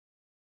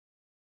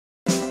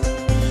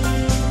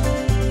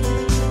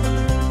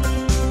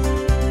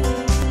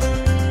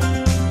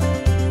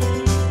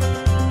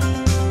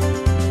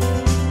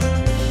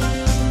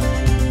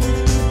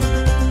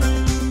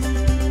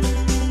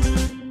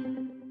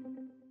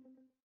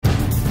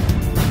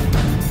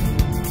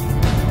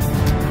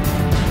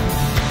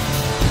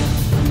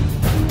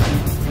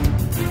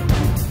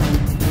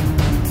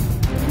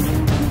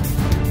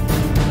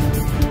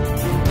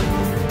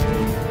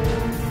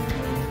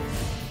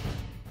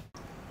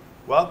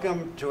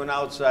Welcome to An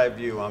Outside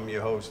View. I'm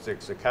your host, Dick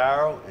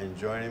Zaccaro, and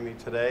joining me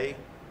today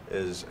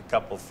is a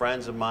couple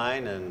friends of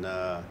mine and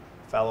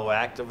fellow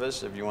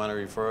activists, if you want to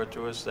refer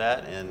to us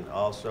that, and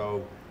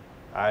also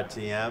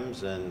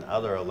RTMs and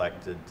other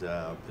elected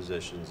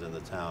positions in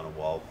the town of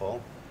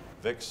Walpole.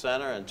 Vic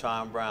Scenna and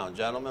Tom Brown.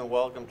 Gentlemen,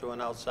 welcome to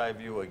An Outside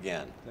View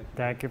again.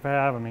 Thank you for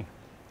having me.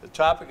 The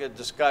topic of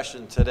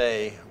discussion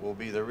today will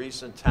be the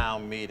recent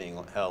town meeting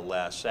held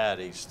last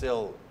Saturday,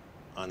 still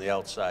on the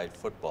outside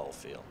football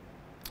field.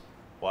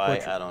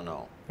 Why, I don't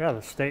know. Yeah,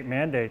 the state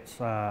mandates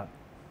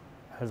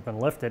has been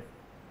lifted.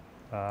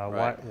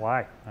 Right.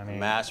 Why? I mean,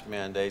 Mask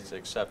mandates,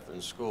 except in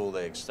school,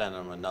 they extend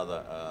them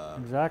another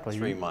exactly.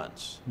 3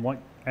 months.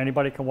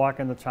 Anybody can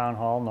walk in the town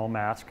hall, no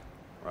mask.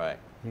 Right.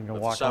 You can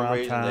But walk for some around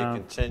reason, town. they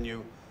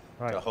continue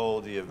to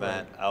hold the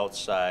event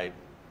outside,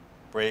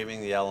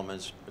 braving the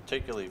elements,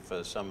 particularly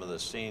for some of the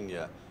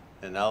senior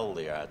and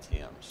elderly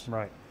RTMs.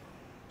 Right.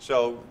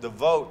 So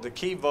the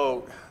key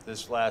vote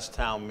this last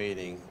town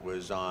meeting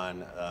was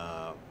on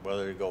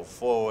whether to go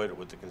forward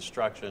with the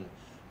construction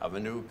of a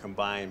new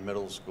combined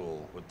middle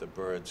school with the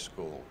Bird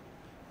School.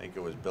 I think it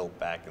was built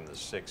back in the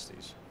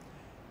 60s.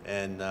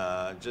 And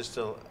just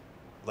to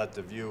let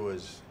the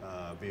viewers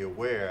be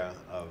aware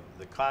of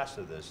the cost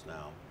of this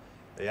now,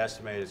 they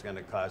estimate it's going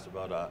to cost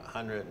about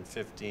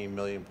 $115.7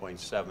 million,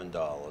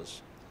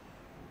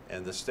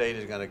 and the state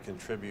is going to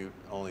contribute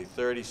only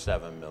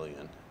 $37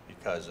 million.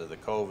 Because of the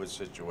COVID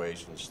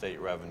situation, state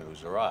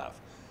revenues are off.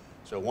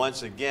 So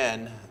once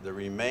again, the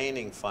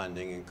remaining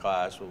funding and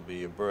costs will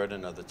be a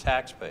burden of the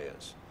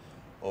taxpayers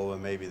over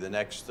maybe the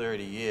next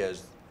 30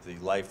 years, the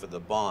life of the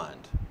bond.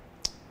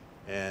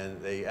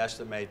 And they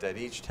estimate that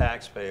each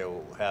taxpayer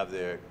will have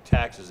their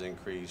taxes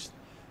increased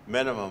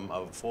minimum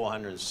of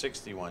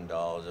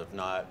 $461, if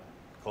not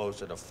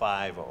closer to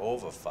 5 or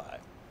over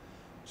 5.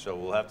 So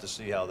we'll have to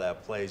see how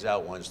that plays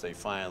out once they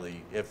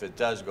finally, if it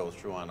does go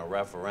through on a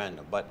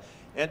referendum. But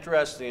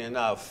interesting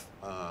enough,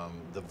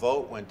 the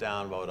vote went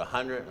down about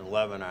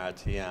 111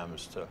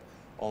 RTMs to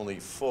only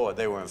 4.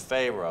 They were in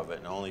favor of it,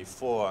 and only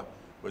 4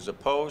 was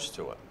opposed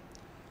to it.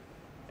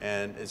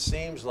 And it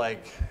seems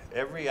like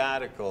every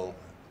article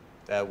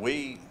that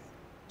we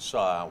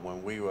saw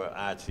when we were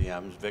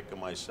RTMs, Vic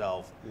and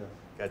myself,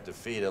 got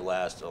defeated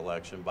last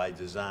election by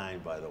design,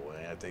 by the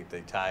way. I think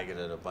they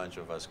targeted a bunch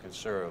of us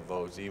conservative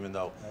votes, even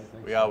though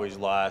we always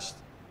lost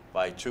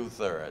by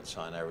 2/3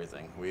 on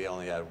everything. We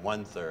only had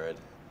 1/3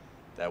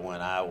 that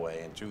went our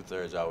way, and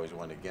 2/3 always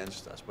went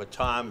against us. But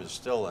Tom is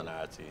still an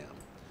RTM.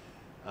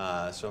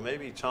 So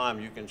maybe, Tom,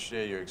 you can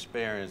share your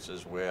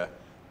experiences where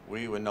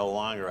we were no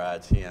longer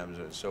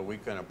RTMs, so we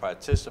couldn't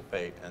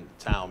participate in the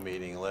town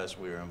meeting unless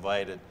we were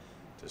invited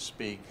to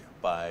speak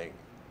by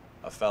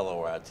a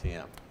fellow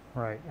RTM.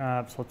 Right.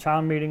 So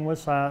town meeting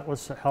was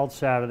held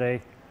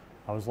Saturday.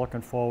 I was looking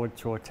forward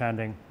to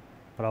attending,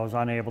 but I was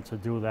unable to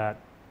do that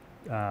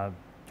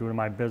due to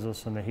my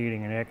business in the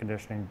heating and air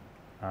conditioning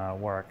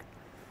work.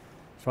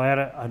 So I had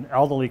an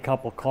elderly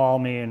couple call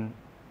me, and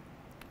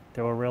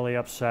they were really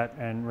upset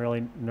and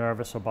really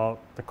nervous about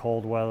the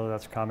cold weather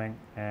that's coming.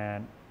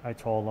 And I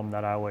told them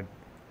that I would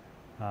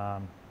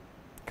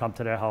come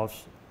to their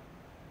house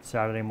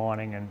Saturday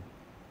morning and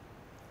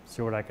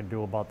see what I could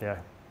do about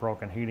their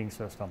broken heating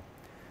system.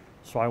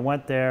 So I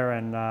went there,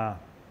 and I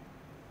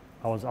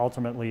was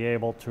ultimately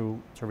able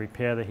to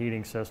repair the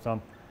heating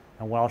system.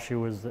 And while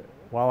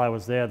I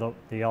was there,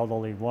 the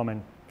elderly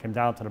woman came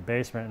down to the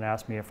basement and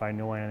asked me if I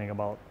knew anything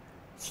about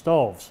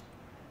stoves.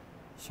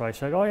 So I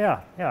said, "Oh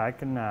yeah, I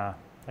can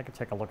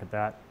take a look at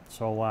that."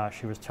 So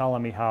she was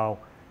telling me how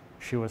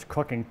she was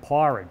cooking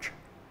porridge.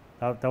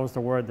 That was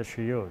the word that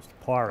she used,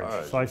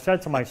 porridge. So I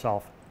said to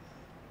myself,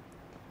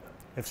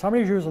 if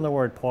somebody's using the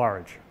word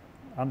porridge,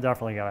 I'm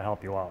definitely going to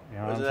help you out. You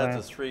know Wasn't that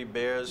the 3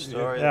 bears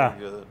story? Yeah.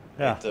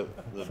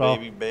 The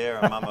baby bear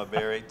or mama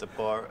bear ate the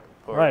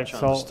porridge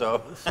on the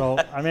stove? So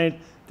I mean,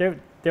 they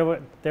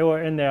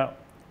were in their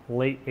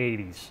late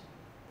 80s,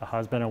 the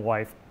husband and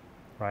wife,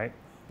 right?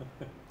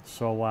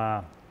 So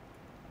I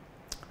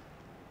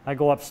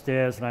go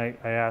upstairs and I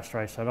asked her,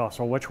 I said, "Oh,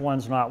 so which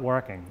one's not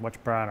working? Which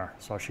burner?"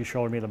 So she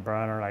showed me the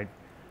burner, and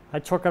I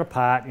took it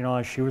apart, you know,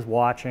 and she was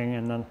watching,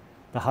 and then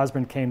the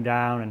husband came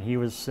down and he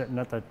was sitting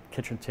at the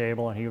kitchen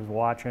table and he was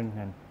watching,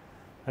 and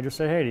I just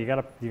said, "Hey, you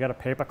got a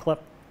paper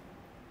clip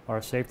or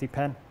a safety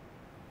pin?"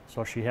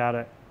 So she had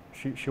it.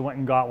 She went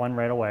and got one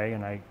right away,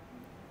 and I,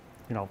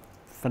 you know,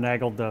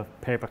 finagled the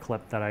paper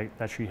clip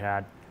that she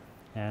had,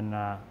 and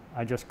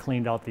I just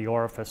cleaned out the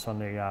orifice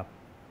on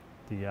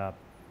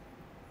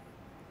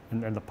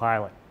in the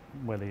pilot,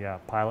 where the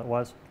pilot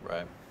was.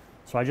 Right.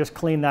 So I just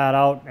cleaned that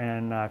out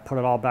and put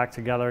it all back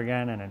together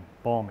again, and then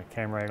boom, it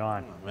came right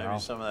on. Maybe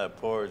some of that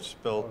porridge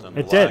spilt and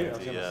It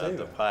blocked did.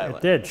 the pilot.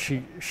 It did.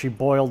 She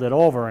boiled it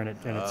over, and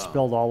it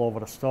spilled all over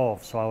the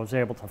stove. So I was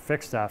able to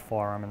fix that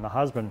for him. And the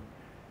husband,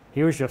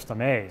 he was just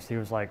amazed. He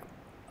was like,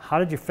 "How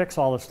did you fix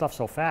all this stuff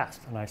so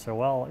fast?" And I said,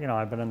 "Well, you know,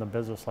 I've been in the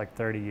business like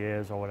 30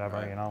 years or whatever,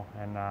 Right. you know."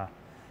 And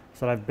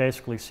so I've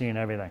basically seen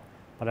everything,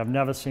 but I've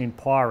never seen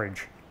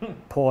porridge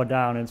pour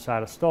down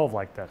inside a stove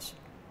like this.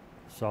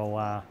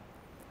 So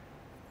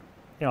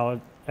you know,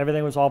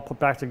 everything was all put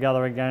back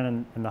together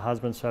again, and the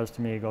husband says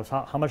to me, he goes,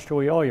 how much do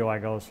we owe you? I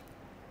goes,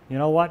 you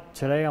know what,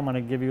 today I'm going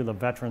to give you the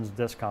veterans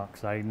discount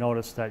because I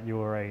noticed that you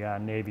were a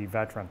Navy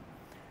veteran.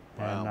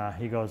 Wow. And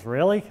he goes,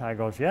 really? I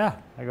goes, yeah.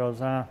 I goes,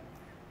 yeah,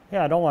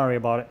 don't worry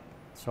about it.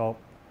 So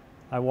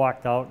I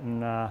walked out,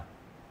 and I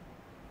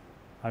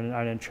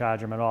didn't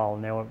charge them at all,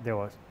 and they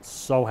were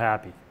so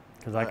happy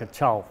because I could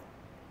tell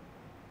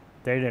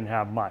they didn't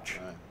have much.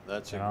 Right.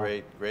 That's a know?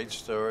 great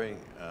story.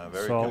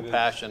 Very So-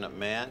 compassionate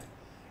man.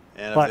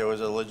 And if But- there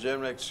was a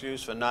legitimate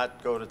excuse for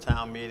not go to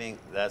town meeting,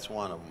 that's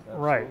one of them.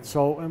 Right.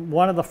 So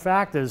one of the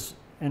factors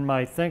in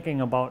my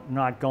thinking about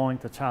not going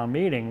to town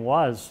meeting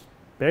was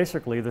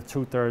basically the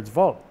 2/3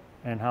 vote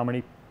and how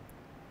many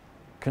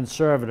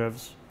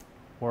conservatives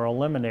were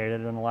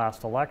eliminated in the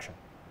last election.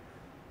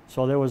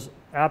 So there was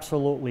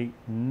absolutely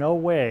no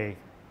way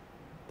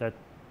that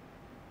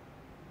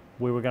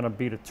we were going to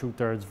beat a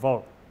 2/3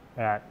 vote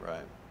at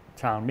Right.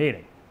 town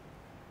meeting.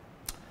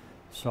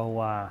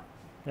 So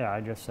yeah,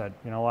 I just said,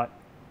 you know what,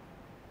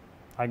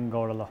 I can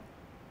go to the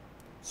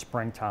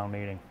spring town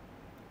meeting,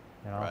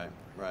 you know. Right.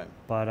 Right.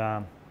 But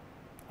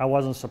I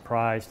wasn't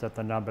surprised at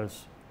the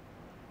numbers,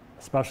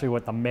 especially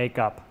with the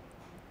makeup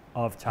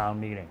of town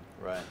meeting.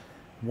 Right.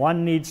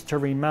 One needs to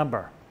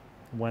remember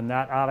when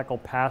that article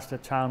passed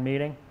at town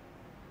meeting,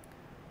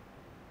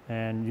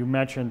 and you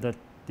mentioned that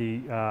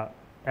the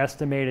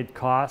estimated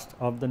cost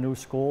of the new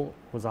school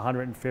was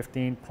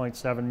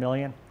 $115.7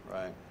 million.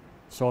 Right.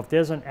 So if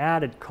there's an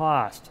added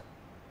cost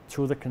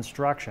to the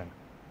construction,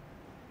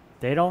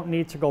 they don't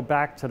need to go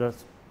back to the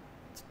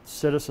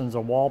citizens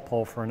of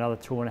Walpole for another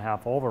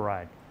 2.5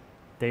 override.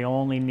 They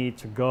only need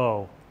to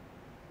go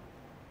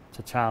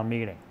to town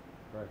meeting.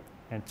 Right.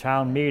 And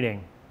town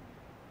meeting,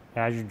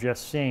 as you've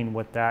just seen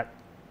with that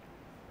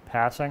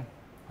passing,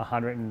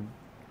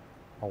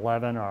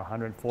 111 or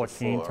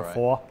 114 To to four,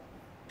 4,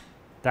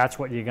 that's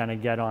what you're going to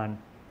get on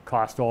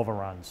cost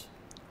overruns,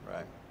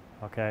 Right.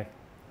 okay?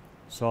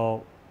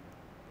 So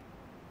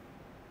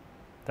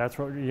that's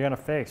what you're going to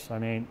face. I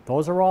mean,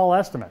 those are all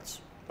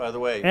estimates. By the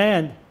way,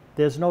 And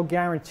there's no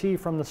guarantee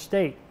from the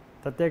state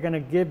that they're going to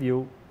give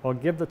you or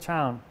give the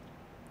town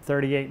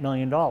 $38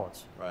 million.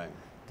 right.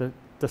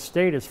 The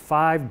state is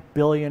 $5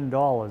 billion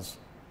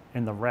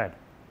in the red,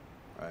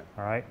 Right.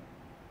 all right?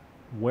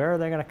 Where are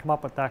they going to come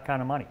up with that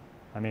kind of money?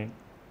 I mean,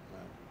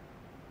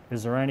 are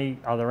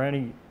there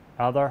any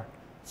other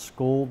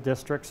school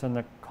districts in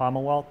the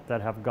Commonwealth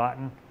that have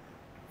gotten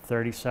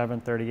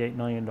 $38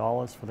 million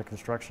for the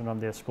construction of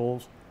their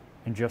schools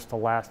in just the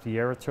last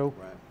year or two?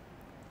 Right.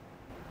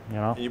 You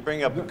know? And you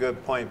bring up a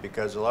good point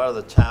because a lot of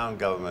the town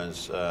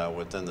governments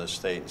within the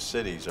state and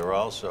cities are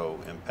also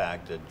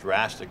impacted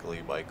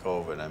drastically by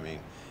COVID. I mean,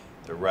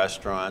 the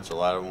restaurants, a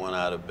lot of them went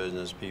out of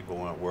business, people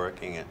weren't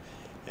working.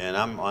 And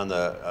I'm on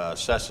the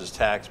Assessors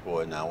Tax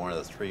Board now, one of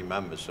the 3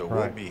 members, so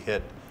we'll Right. be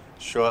hit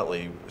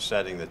shortly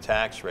setting the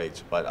tax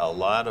rates. But a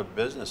lot of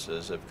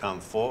businesses have come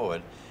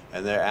forward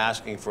and they're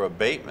asking for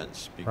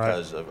abatements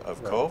because of Right.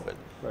 COVID.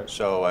 Right.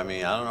 So, I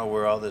mean, I don't know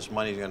where all this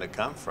money's going to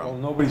come from. Well,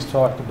 nobody's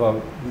talked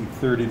about the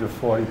 30 to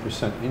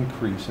 40%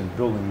 increase in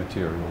building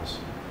materials.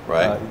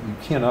 Right. You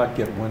cannot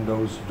get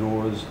windows,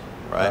 doors.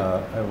 Right. I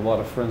have a lot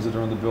of friends that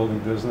are in the building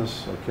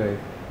business, okay,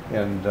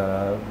 and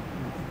the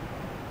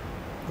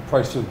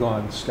prices have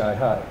gone sky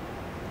high.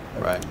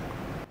 Right.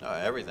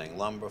 Everything,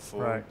 lumber,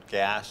 food, Right.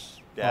 gas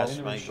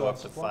minimum might go up short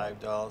to supply.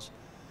 $5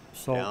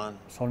 So, gallon.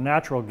 so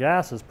natural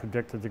gas is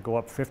predicted to go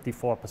up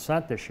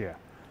 54% this year.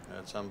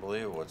 That's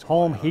unbelievable what's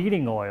Home going on.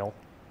 heating oil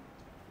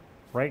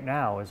right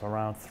now is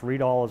around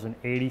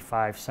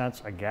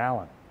 $3.85 a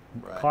gallon,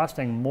 Right.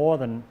 costing more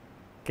than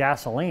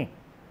gasoline.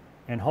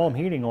 And home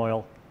heating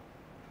oil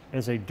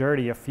is a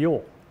dirtier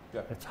fuel.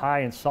 Yeah. It's high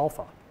in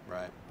sulfur,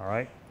 Right. all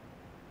right?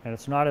 And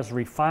it's not as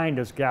refined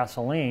as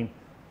gasoline,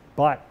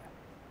 but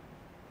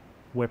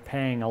we're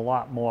paying a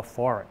lot more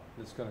for it.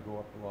 It's going to go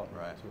up a lot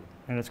more, Right. too.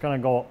 And it's going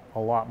to go a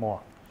lot more.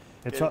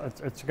 It's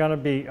going to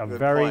be a Good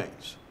very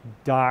points.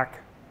 dark,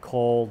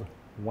 cold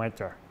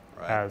winter,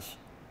 Right. as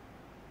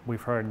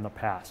we've heard in the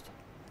past.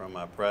 From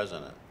our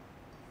president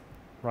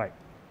Right.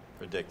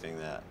 predicting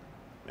that,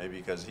 maybe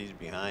because he's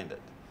behind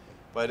it.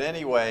 But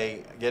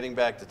anyway, getting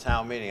back to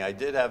town meeting, I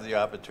did have the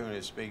opportunity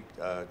to speak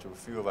to a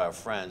few of our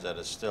friends that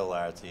are still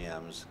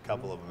RTMs. A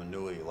couple of them are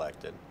newly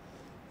elected,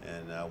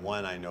 and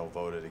one I know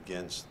voted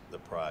against the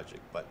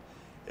project. But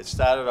it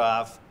started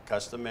off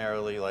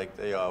customarily like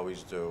they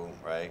always do,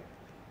 right?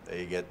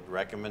 They get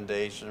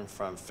recommendation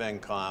from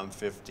FinCom,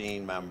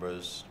 15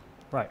 members,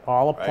 Right.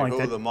 All right? Who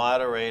appointed. the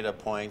moderator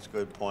appoints,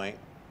 good point.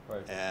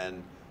 Right.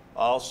 And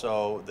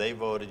also, they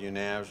voted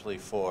unanimously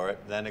for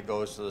it. Then it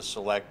goes to the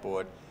select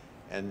board,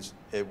 and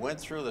it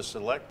went through the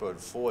select board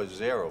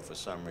 4-0 for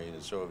some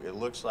reason. So it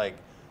looks like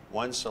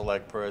one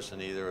select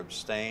person either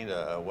abstained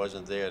or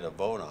wasn't there to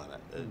vote on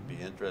it. It'd be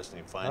interesting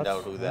to find That's-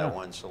 out who that yeah.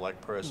 one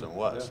select person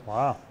was.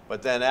 Wow.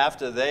 But then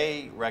after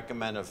they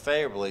recommended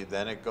favorably,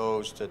 then it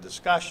goes to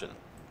discussion.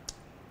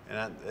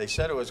 And they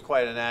said it was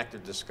quite an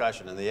active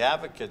discussion. And the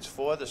advocates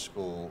for the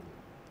school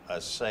are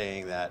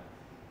saying that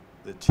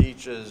the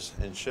teachers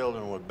and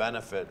children would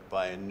benefit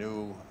by a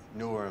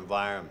newer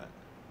environment.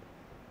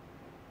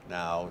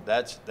 Now,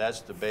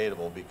 that's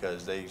debatable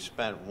because they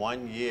spent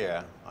 1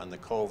 year on the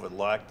COVID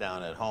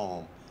lockdown at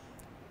home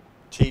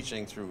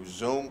teaching through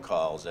Zoom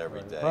calls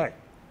every day. Right.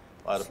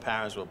 A lot of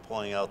parents were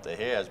pulling out their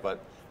hairs, but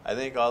I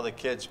think all the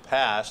kids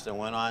passed and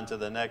went on to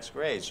the next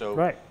grade. So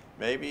Right.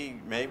 maybe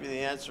the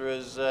answer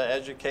is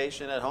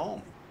education at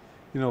home.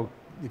 You know,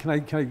 can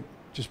I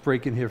just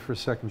break in here for a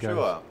second, guys?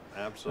 Sure,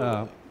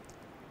 absolutely.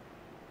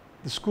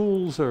 The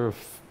schools are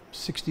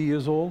 60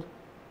 years old.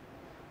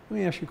 Let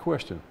me ask you a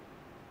question.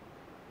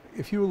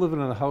 If you were living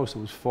in a house that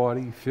was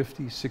 40,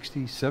 50,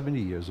 60,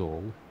 70 years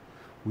old,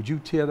 would you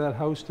tear that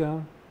house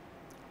down?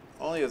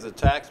 Only if the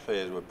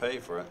taxpayers would pay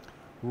for it.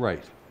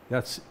 Right.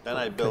 That's Then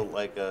I okay. built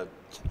like a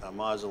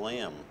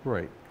mausoleum.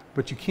 Right.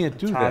 But you can't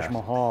do Taj that.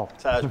 Mahal.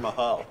 Taj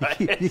Mahal, right?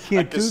 You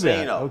can't A do that,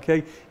 casino.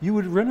 okay? You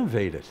would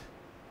renovate it,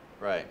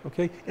 Right,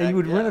 okay? And you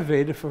would Yeah.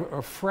 renovate it for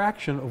a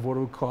fraction of what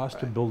it would cost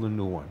to Right. build a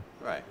new one.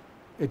 right.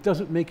 It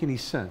doesn't make any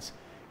sense.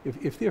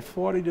 If they're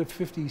 40 to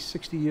 50,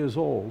 60 years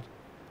old,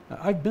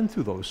 I've been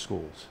through those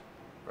schools,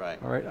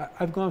 Right, all right?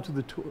 I've gone to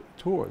the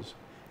tours,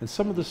 and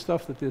some of the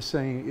stuff that they're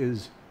saying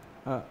is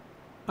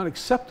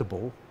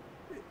unacceptable.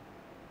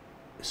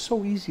 It's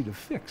so easy to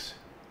fix.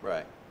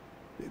 right.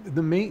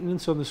 The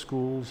maintenance on the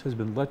schools has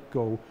been let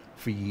go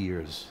for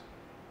years.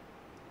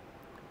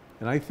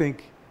 And I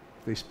think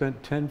if they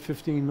spent $10,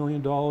 $15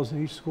 million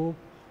in each school,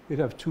 they'd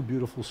have 2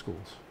 beautiful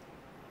schools.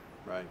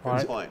 Right, All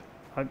good right.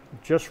 point.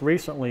 Just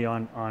recently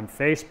on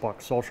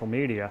Facebook, social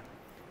media,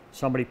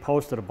 somebody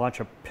posted a bunch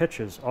of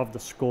pictures of the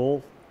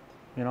school,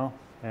 you know,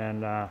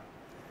 and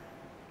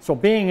so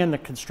being in the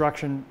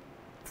construction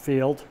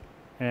field,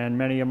 and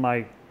many of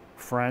my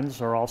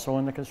friends are also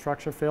in the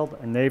construction field,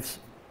 and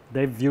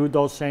they've viewed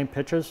those same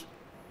pictures.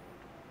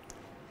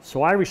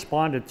 So I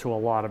responded to a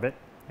lot of it,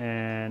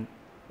 and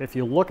if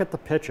you look at the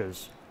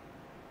pictures,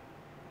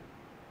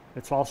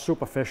 it's all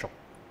superficial,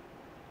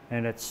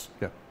 and it's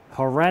Yeah.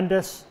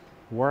 horrendous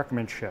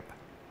workmanship.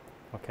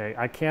 Okay,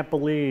 I can't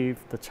believe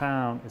the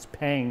town is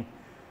paying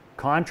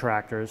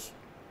contractors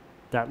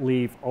that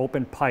leave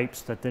open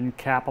pipes that didn't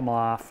cap them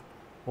off,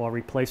 or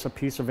replace a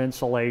piece of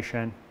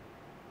insulation,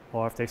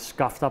 or if they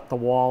scuffed up the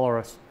wall or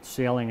a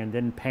ceiling and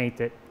didn't paint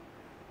it.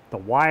 The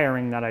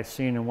wiring that I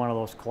seen in one of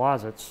those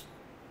closets,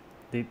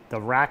 the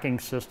racking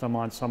system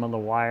on some of the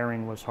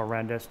wiring was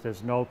horrendous.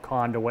 There's no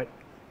conduit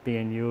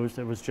being used.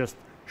 It was just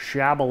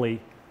shabbily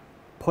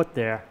put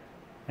there,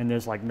 and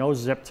there's like no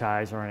zip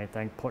ties or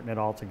anything putting it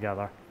all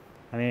together.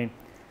 I mean,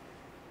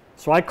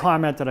 so I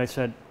commented, I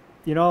said,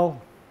 you know,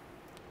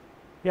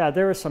 yeah,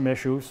 there are some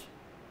issues,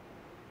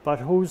 but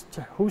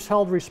who's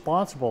held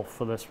responsible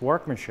for this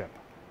workmanship?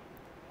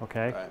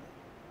 Okay?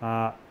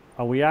 Right.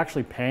 Are we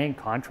actually paying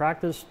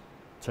contractors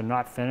to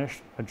not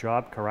finish a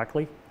job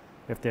correctly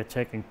if they're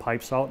taking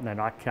pipes out and they're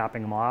not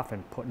capping them off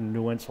and putting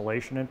new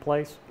insulation in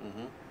place?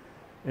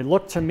 Mm-hmm. It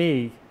looked to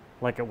me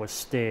like it was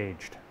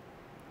staged,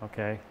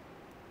 okay?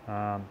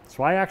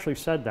 So I actually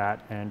said that,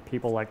 and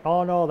people like,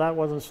 oh no, that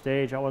wasn't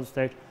staged, that wasn't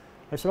staged.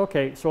 I said,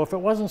 okay, so if it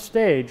wasn't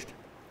staged,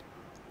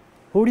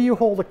 who do you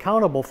hold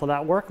accountable for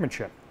that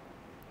workmanship?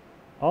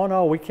 Oh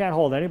no, we can't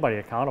hold anybody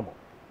accountable,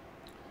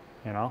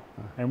 you know?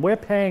 And we're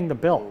paying the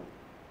bill.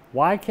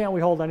 Why can't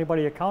we hold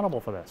anybody accountable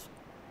for this?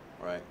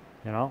 Right.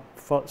 You know,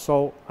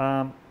 so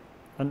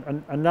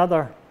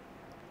another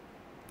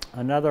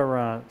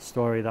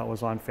story that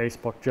was on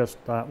Facebook just,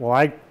 well,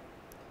 I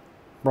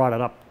brought it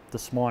up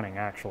this morning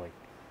actually,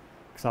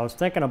 because I was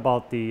thinking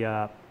about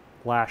the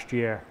last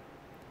year,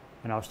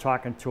 and I was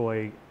talking to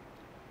a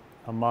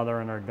mother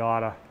and her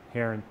daughter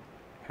here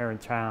in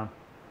town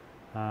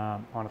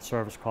on a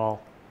service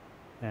call,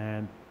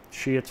 and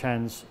she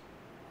attends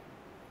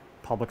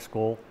public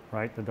school,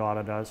 right? The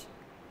daughter does,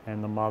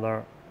 and the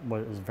mother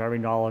is very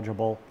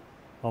knowledgeable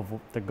of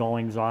the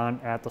goings on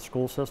at the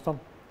school system.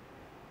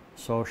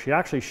 So she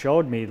actually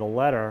showed me the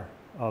letter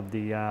of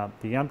the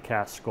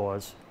MCAS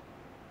scores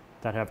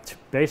that have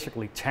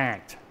basically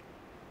tanked,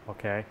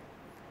 okay?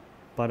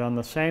 But on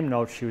the same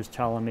note, she was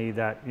telling me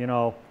that, you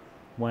know,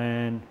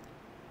 when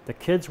the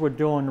kids were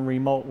doing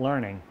remote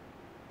learning,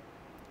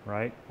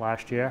 right,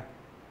 last year,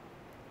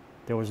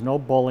 there was no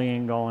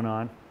bullying going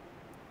on.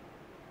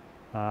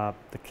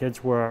 The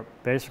kids were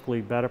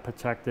basically better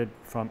protected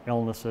from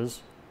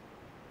illnesses.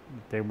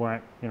 They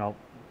weren't, you know,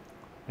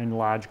 in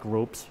large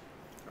groups.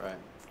 Right.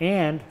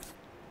 And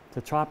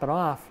to top it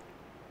off,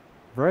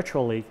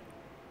 virtually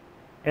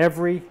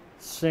every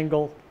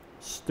single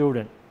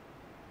student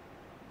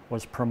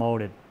was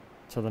promoted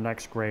to the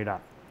next grade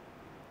up.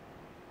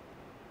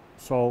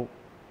 So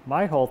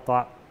my whole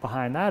thought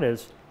behind that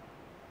is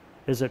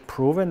it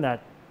proven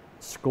that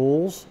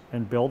schools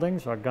and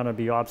buildings are going to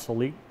be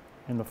obsolete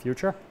in the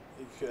future?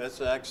 That's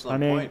an excellent I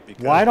mean, point.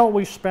 Because, why don't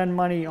we spend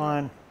money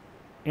on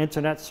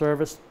internet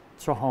service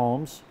to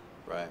homes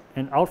Right,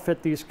 and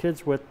outfit these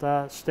kids with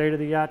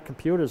state-of-the-art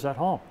computers at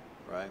home?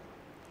 right.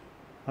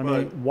 I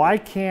Well, mean, why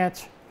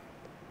can't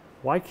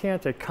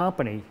a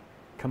company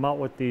come out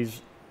with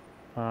these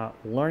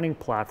learning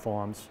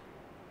platforms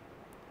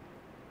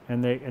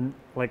and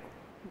like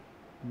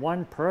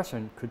one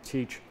person could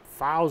teach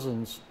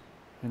thousands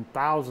and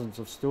thousands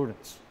of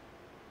students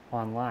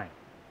online.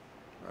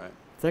 Right.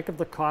 Think of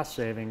the cost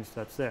savings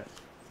that's there.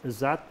 Is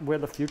that where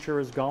the future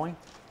is going?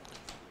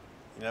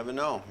 You never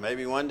know.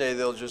 Maybe one day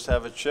they'll just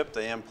have a chip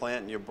they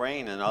implant in your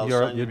brain, and all of a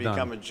You're sudden you done.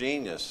 become a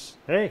genius.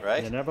 Hey,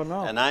 right? you never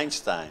know. An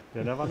Einstein.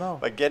 You never know.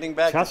 But getting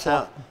back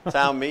Tesla. to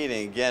town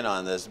meeting again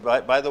on this,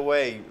 by the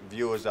way,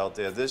 viewers out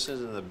there, this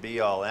isn't the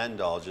be-all,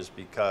 end-all just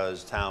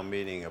because town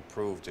meeting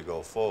approved to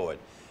go forward.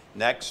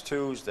 Next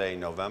Tuesday,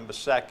 November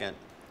 2nd,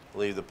 I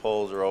believe the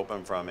polls are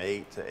open from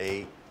 8 to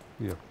 8.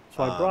 Yeah.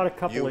 So I brought a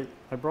couple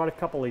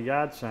you- of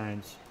yard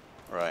signs.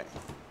 Right.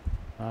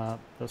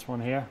 This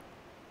one here,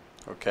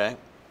 Okay.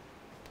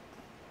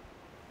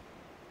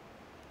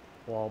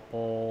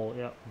 Walpole.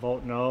 Yeah,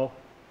 vote no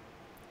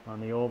on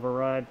the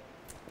override.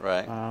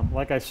 Right.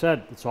 Like I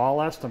said, it's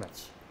all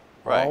estimates.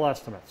 Right. All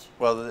estimates.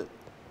 Well,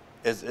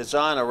 it's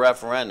on a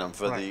referendum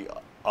for Right. the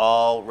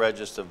all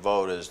registered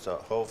voters to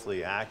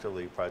hopefully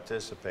actively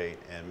participate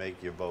and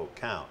make your vote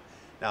count.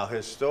 Now,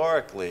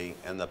 historically,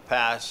 in the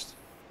past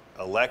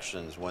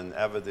elections,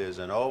 whenever there's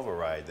an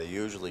override, they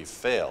usually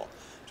fail.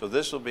 So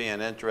this will be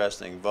an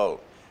interesting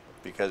vote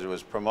because it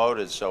was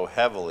promoted so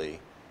heavily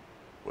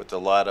with a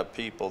lot of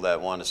people that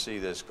want to see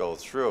this go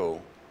through.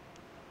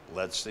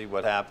 Let's see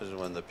what happens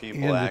when the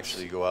people And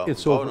actually go out and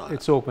it's vote open, on it.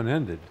 It's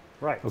open-ended.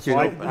 Right. Okay, So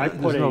I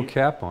open-ended. put there's no a,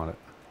 cap on it.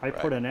 I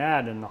put Right. an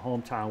ad in the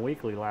Hometown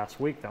Weekly last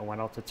week that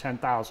went out to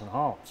 10,000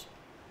 homes.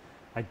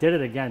 I did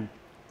it again.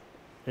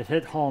 It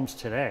hit homes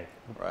today,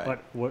 Right. but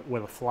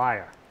with a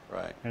flyer.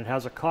 Right. And it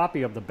has a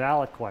copy of the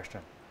ballot question.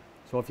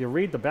 So if you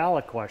read the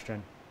ballot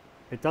question,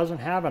 it doesn't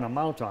have an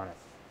amount on it.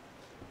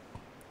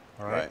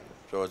 All right? Right.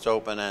 So it's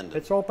open-ended.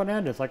 It's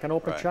open-ended. It's like an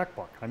open Right.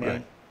 checkbook. I mean,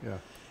 Right. Yeah.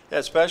 Yeah,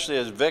 especially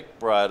as Vic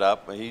brought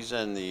up, he's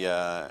in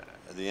the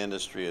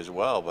industry as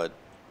well, but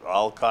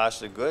all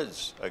cost of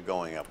goods are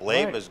going up.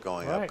 Labor's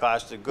going up, right.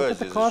 cost of Look at goods.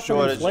 the There's a cost of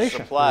shortage of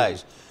inflation.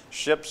 supplies.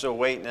 Ships are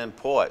waiting in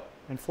port,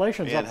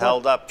 inflation's being up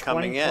held what, up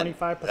coming 20, in.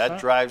 25%? That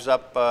drives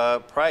up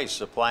price,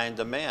 supply and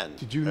demand.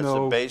 Did you That's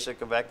know- the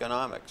basic of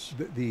economics.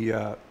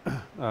 The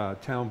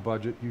town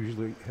budget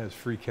usually has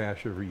free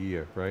cash every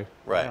year, right?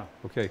 Right. Yeah.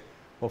 Okay,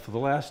 well, for the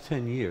last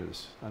 10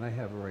 years, and I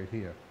have it right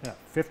here. Yeah,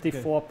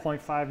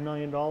 $54.5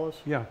 million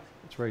Yeah,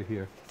 it's right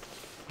here.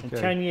 in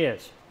Okay. 10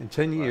 years. In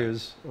 10 Right.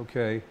 years,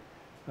 okay,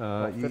 you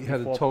had a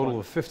 54 total point-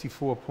 of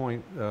 54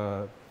 point,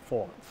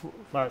 Four.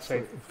 Let's say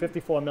Yeah.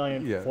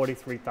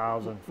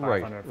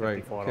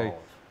 $54,043,554. okay.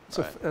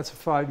 That's a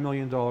 $5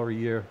 million a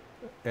year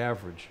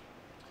average,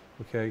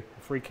 okay?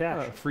 Free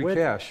cash. Free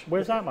cash.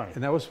 Where's that money?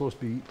 And that was supposed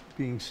to be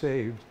being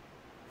saved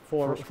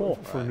For school.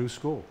 for a new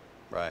school.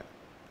 Right.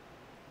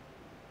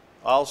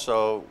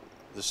 Also,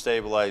 the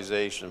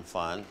stabilization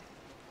fund,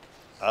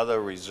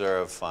 other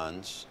reserve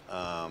funds,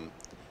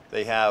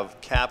 they have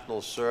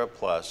capital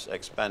surplus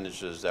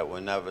expenditures that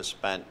were never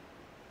spent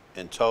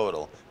in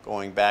total,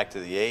 going back to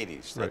the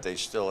 80s, that Right. they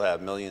still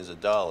have millions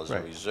of dollars in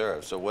Right.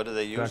 reserve. So what are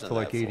they using Back that to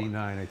like for?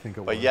 89, I think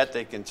it was. But yet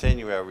they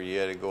continue every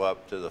year to go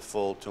up to the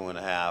full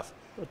 2.5%.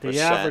 But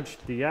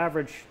the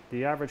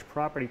average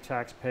property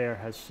taxpayer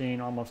has seen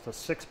almost a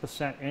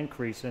 6%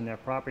 increase in their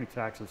property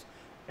taxes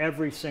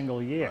every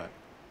single year Right.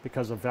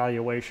 because of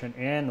valuation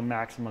and the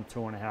maximum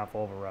 2.5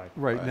 override.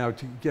 Right, Right. now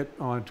to get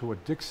on to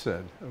what Dick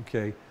said,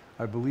 okay,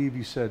 I believe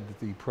you said that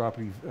the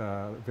property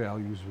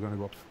values were going to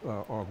go up,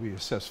 or we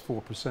assessed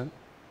 4%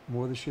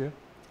 more this year?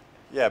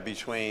 Yeah,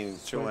 between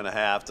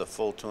 2.5 to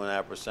full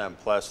 2.5%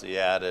 plus the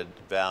added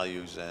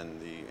values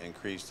and the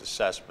increased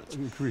assessments.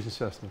 Increased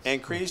assessments.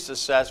 Increased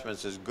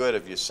assessments is good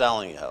if you're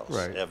selling a house.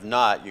 Right. If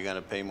not, you're going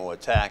to pay more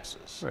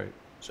taxes. Right,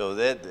 So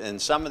that,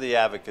 and some of the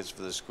advocates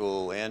for the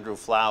school, Andrew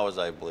Flowers,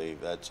 I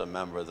believe, that's a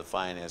member of the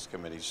finance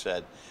committee,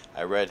 said,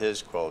 I read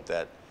his quote,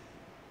 that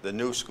the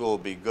new school will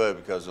be good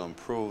because it'll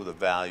improve the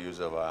values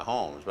of our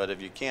homes. But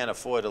if you can't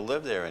afford to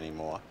live there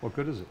anymore, what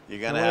good is it? you're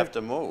going to Well, have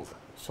to move.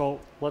 So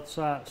let's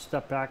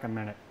step back a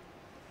minute.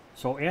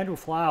 So Andrew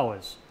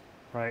Flowers,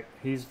 right?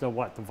 He's the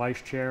what? The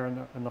vice chair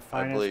in the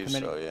finance believe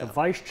committee. so, yeah. The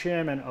vice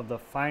chairman of the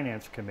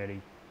finance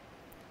committee,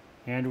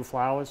 Andrew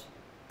Flowers,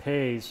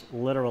 pays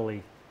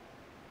literally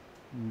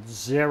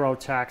 0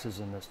 taxes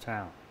in this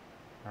town.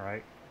 All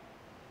right.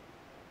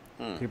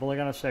 People are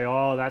going to say,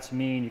 "Oh, that's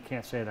mean. You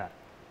can't say that."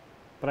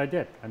 But I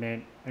did. I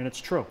mean, and it's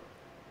true.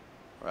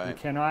 You Right,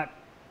 cannot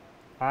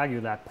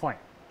argue that point.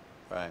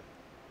 right,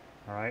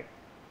 All right.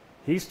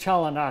 He's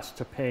telling us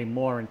to pay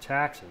more in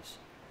taxes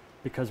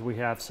because we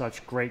have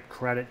such great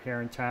credit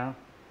here in town.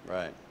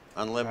 right.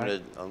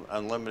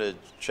 Unlimited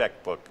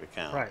checkbook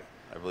account. Right.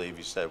 I believe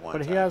you said one But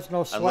time. he has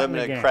no sweat in the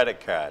Unlimited game.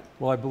 credit card.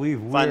 Well, I believe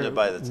Funded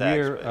by the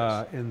we're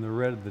taxpayers. in the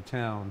red of the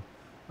town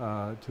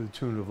to the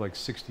tune of like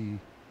 $60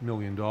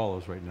 million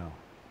right now.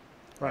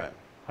 Right.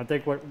 I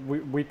think what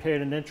we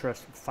paid in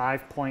interest,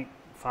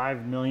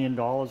 $5.5 million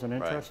in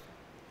interest.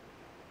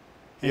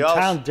 He And also-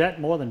 town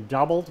debt more than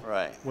doubled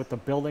Right. with the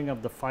building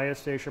of the fire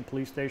station,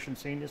 police station,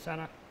 senior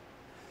center.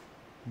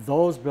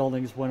 Those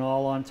buildings went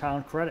all on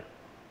town credit.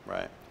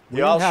 Right. We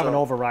didn't have an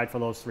also- override for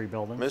those 3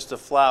 buildings. Mr.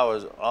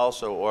 Flowers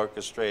also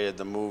orchestrated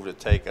the move to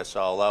take us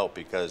all out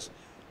because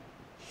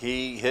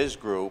his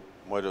group,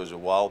 what was it,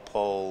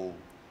 Walpole?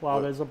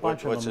 Well, there's a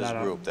bunch of what's them his that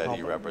are. group that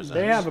he no, represents?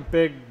 They have a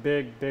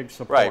big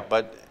support. Right,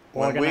 but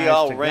when we Organized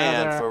all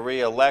ran together. for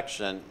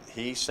re-election,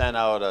 he sent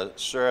out a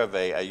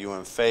survey, are you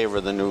in favor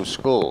of the new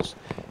schools?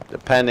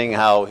 Depending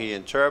how he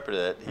interpreted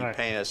it, he Right.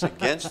 painted us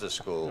against the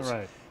schools.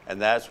 Right.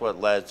 And that's what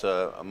led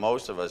to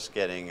most of us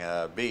getting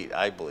beat,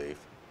 I believe.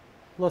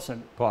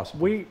 Listen,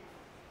 Possibly.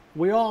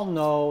 we all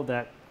know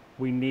that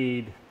we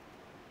need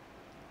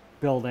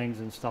buildings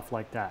and stuff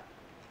like that.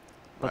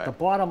 But the Right.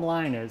 bottom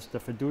line is the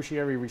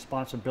fiduciary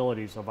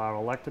responsibilities of our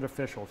elected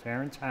officials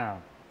here in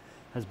town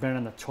has been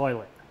in the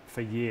toilet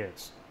for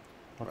years.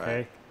 Okay?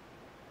 Right.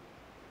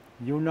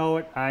 You know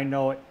it, I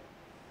know it,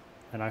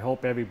 and I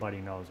hope everybody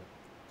knows it.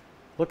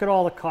 Look at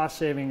all the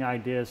cost-saving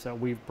ideas that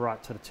we've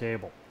brought to the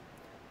table,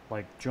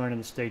 like joining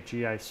the state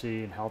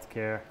GIC and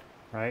healthcare,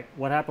 right?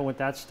 What happened with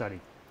that study?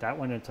 That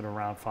went into the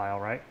round file,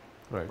 right?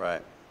 Right.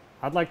 Right.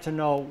 I'd like to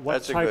know what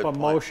That's a type good of point.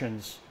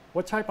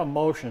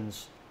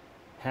 motions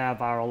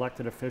have our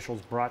elected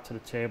officials brought to the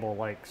table,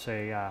 like,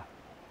 say,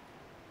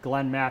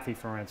 Glenn Maffey,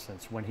 for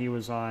instance, when he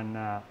was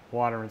on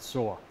water and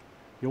sewer.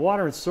 Your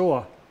water and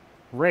sewer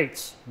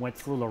rates went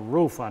through the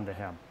roof under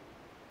him,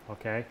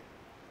 okay?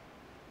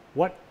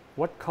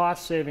 What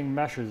cost-saving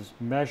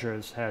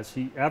measures has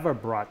he ever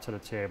brought to the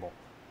table,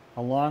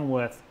 along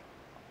with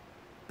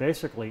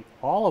basically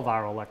all of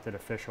our elected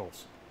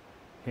officials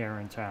here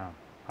in town,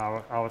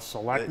 our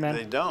selectmen?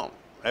 They don't.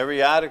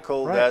 Every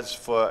article Right. that's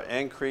for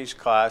increased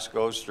cost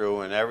goes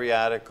through, and every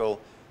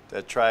article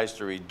that tries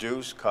to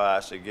reduce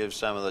costs, it gives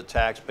some of the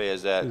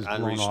taxpayers that Is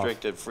blown off.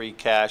 unrestricted free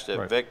cash that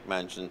Right. Vic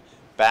mentioned,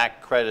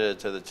 back credited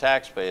to the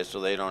taxpayers so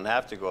they don't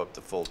have to go up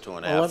the full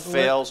 2.5.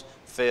 Well,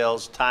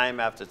 Fails time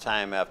after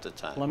time after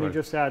time. Let me Right.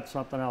 just add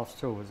something else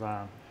too, is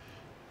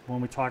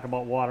when we talk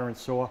about water and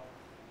sewer.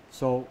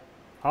 So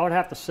I would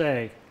have to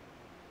say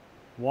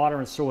water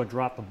and sewer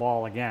dropped the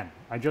ball again.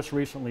 I just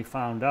recently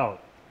found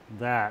out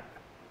that,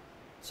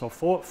 so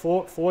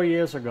 4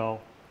 years ago,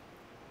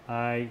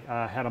 I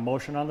had a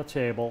motion on the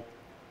table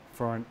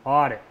for an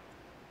audit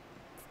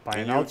by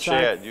And an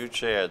outside. you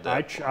chaired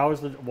that. I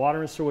was the water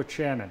and sewer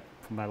chairman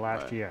for my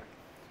last Right. year.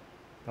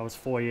 That was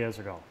 4 years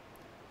ago.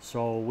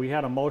 So we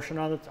had a motion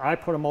I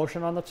put a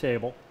motion on the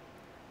table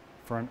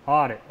for an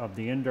audit of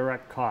the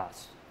indirect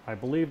costs. I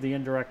believe the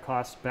indirect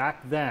costs back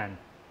then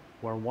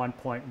were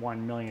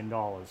 $1.1 million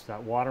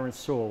that water and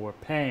sewer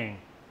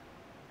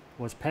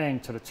was paying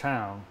to the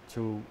town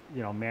to,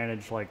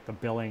 manage like the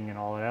billing and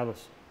all the other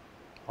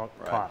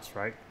costs,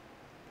 right?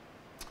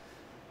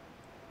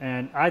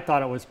 And I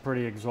thought it was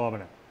pretty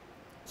exorbitant.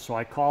 So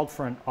I called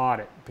for an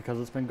audit because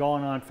it's been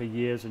going on for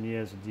years and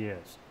years and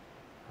years,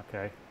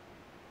 okay?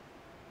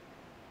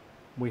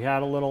 We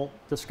had a little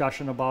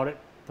discussion about it,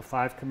 the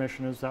 5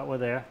 commissioners that were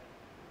there,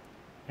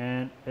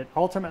 and it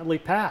ultimately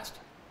passed.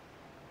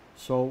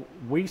 So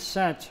we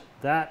sent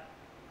that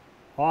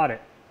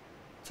audit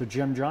to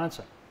Jim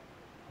Johnson,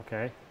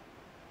 okay?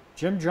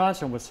 Jim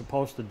Johnson was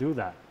supposed to do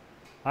that.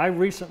 I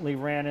recently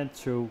ran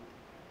into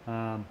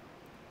Pat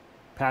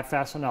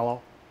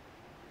Fasanello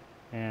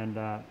and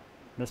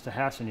Mr.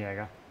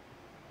 Hassenjäger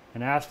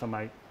and asked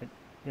him,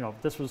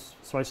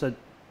 so I said,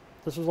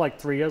 this was like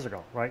 3 years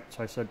ago, right?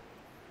 So I said,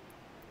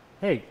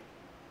 hey,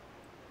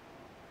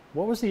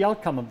 what was the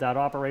outcome of that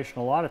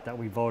operational audit that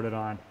we voted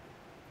on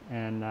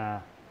and,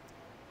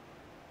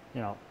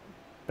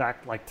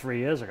 back like 3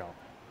 years ago?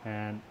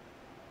 And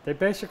they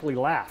basically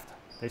laughed.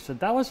 They said,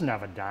 that was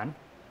never done.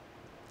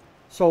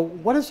 So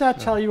what does that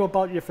tell you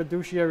about your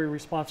fiduciary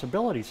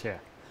responsibilities here?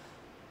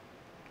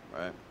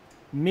 Right.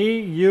 Me,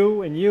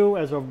 you, and you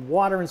as a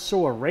water and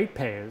sewer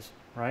ratepayers,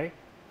 right?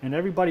 And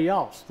everybody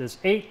else. There's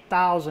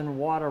 8,000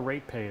 water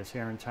ratepayers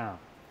here in town.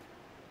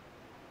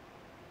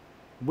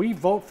 We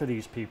vote for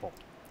these people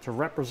to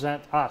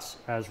represent us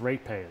as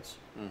ratepayers.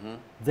 Mm-hmm.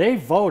 They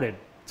voted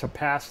to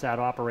pass that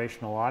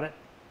operational audit.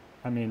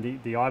 I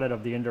mean, the audit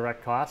of the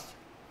indirect costs.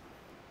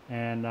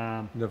 And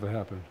Never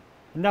happened.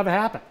 it never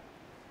happened.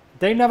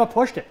 They never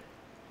pushed it.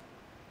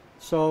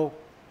 So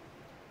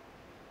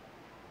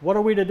what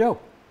are we to do?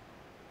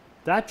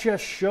 That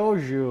just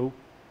shows you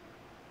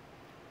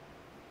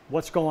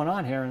what's going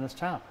on here in this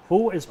town.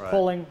 Who is Right.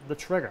 pulling the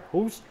trigger?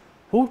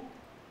 Who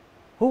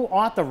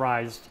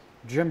authorized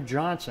Jim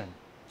Johnson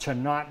to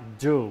not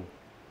do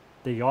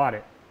the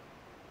audit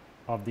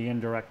of the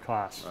indirect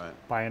costs Right.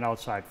 by an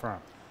outside firm?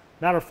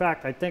 Matter of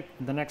fact, I think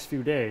in the next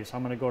few days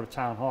I'm going to go to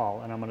town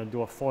hall and I'm going to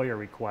do a FOIA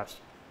request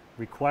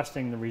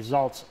requesting the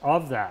results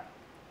of that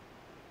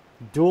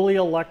duly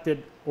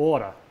elected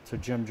order to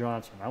Jim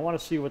Johnson. I want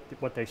to see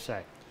what they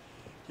say.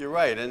 You're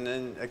right, and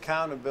then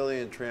accountability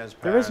and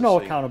transparency. There is no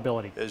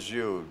accountability. Is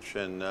huge.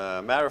 And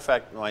matter of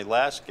fact, my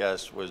last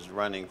guest was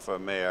running for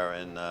mayor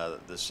in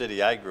the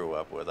city I grew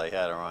up with. I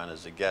had her on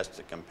as a guest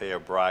to compare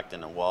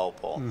Brockton and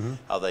Walpole,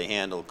 how they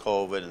handled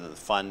COVID and the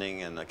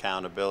funding and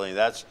accountability.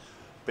 That's a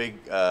big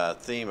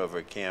theme of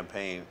her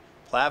campaign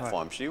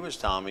platform. Right. She was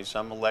telling me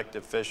some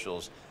elected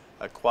officials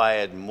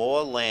acquired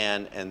more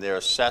land and their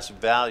assessed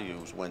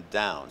values went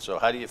down. So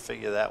how do you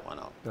figure that one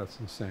out? That's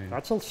insane.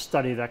 That's a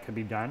study that could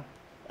be done.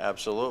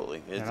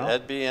 Absolutely. You know?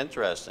 That'd be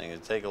interesting to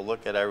take a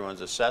look at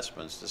everyone's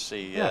assessments to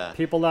see.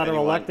 People that are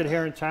anyone- elected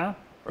here in town,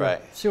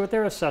 Right. see what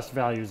their assessed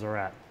values are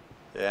at.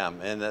 Yeah,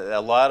 and a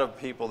lot of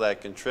people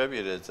that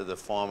contributed to the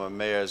former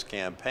mayor's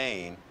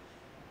campaign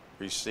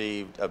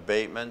received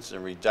abatements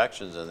and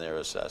reductions in their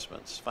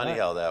assessments. Funny Right.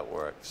 how that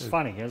works. It's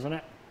funny, isn't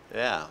it?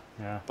 Yeah.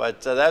 Yeah.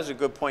 But that's a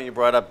good point you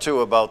brought up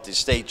too about the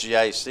state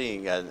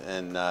GIC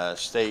and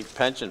state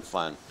pension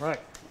fund. Right.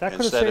 That could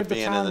have Instead of saved the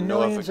being in town the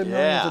millions and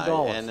millions of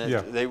dollars. and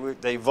Yeah.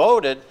 they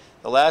voted,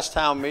 the last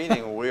town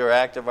meeting, when we were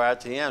active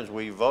RTMs,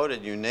 we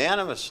voted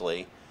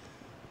unanimously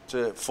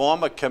to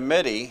form a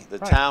committee, the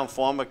Right. town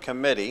form a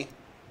committee.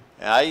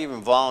 And I even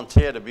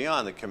volunteered to be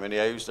on the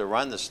committee. I used to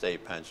run the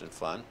state pension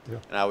fund. Yeah.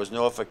 And I was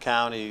Norfolk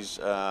County's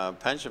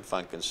pension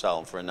fund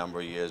consultant for a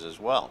number of years as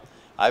well.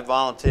 I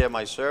volunteered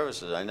my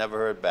services. I never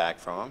heard back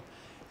from them.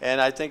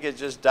 And I think it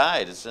just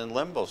died. It's in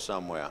limbo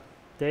somewhere.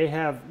 They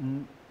have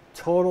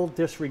total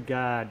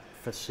disregard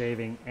for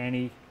saving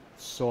any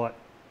sort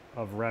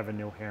of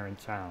revenue here in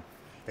town.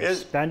 They Is-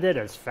 spend it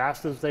as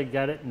fast as they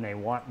get it, and they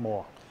want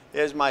more.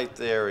 Here's my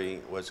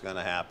theory what's going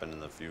to happen in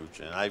the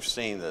future. And I've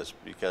seen this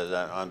because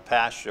on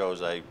past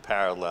shows I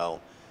parallel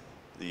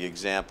the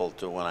example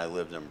to when I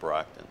lived in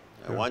Brockton.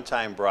 At one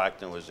time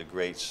Brockton was a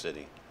great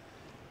city.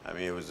 I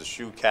mean, it was the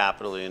shoe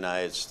capital of the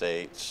United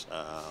States.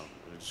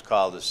 It was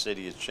called the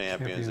City of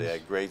Champions. They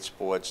had great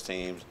sports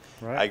teams.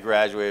 Right. I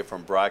graduated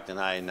from Brockton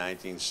High in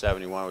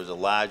 1971. It was the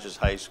largest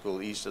high school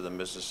east of the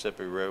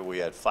Mississippi River. We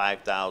had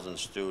 5,000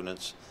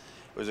 students.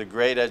 It was a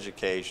great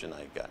education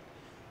I got.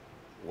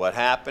 What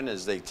happened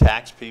is they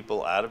taxed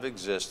people out of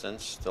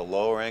existence. The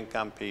lower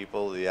income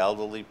people, the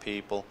elderly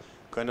people,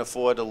 couldn't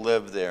afford to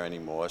live there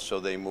anymore, so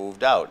they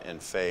moved out in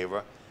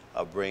favor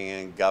of bringing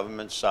in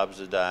government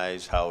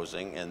subsidized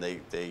housing, and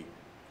they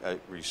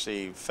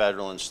received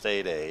federal and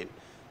state aid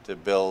to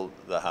build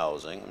the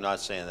housing. I'm not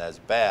saying that's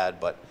bad,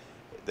 but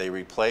they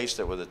replaced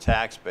it with a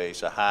tax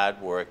base of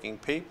hard-working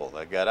people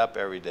that got up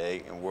every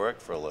day and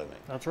worked for a living.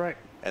 That's right.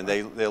 And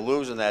they're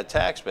losing that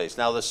tax base.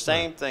 Now, the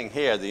same thing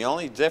here. The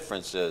only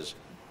difference is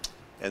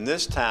in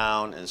this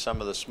town and some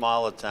of the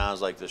smaller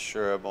towns like the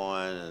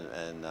Sherborne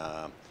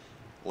and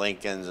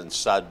Lincoln's and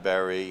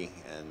Sudbury,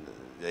 and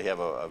they have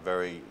a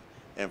very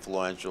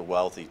influential,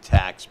 wealthy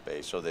tax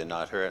base, so they're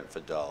not hurting for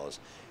dollars.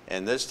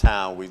 In this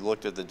town, we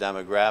looked at the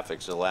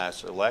demographics of the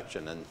last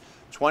election, and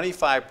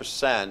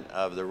 25%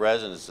 of the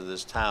residents of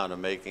this town are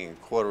making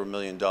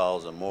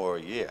 $250,000 or more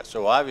a year.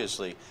 So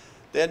obviously,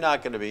 they're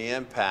not going to be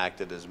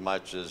impacted as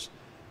much as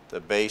the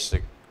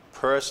basic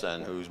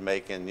person who's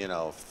making, you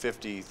know,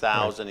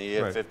 $50,000 a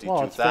year, Right.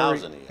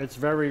 $52,000 a year. It's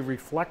very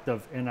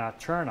reflective in our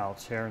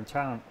turnouts here in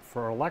town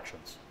for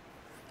elections.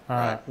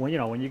 Right. When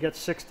you get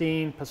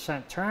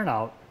 16%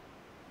 turnout,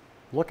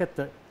 look at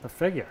the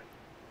figure.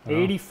 Oh.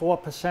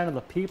 84% of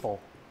the people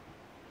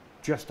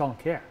just don't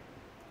care.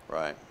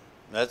 Right.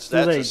 That's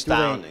Do they-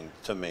 astounding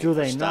to me. Do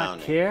they not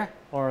Astounding. care,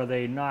 or are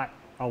they not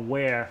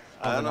aware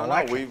of I an don't know.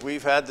 election?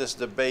 We've had this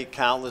debate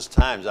countless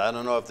times. I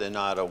don't know if they're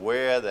not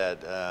aware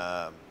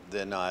that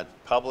they're not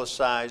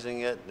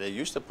publicizing it. They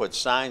used to put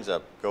signs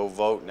up, go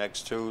vote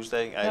next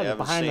Tuesday. I Yeah,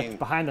 haven't seen.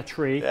 behind the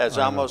tree. Yeah, it's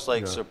I know, almost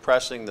like yeah.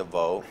 suppressing the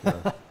vote.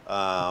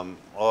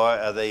 Or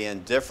are they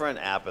indifferent,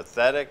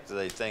 apathetic? Do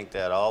they think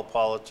that all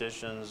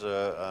politicians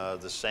are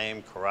the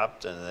same,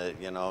 corrupt, and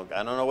that, you know,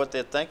 I don't know what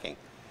they're thinking.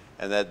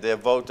 And that their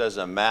vote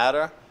doesn't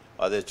matter?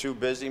 Or they're too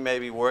busy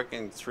maybe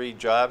working 3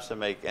 jobs to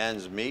make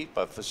ends meet?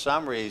 But for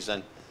some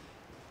reason,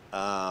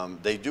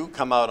 they do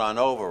come out on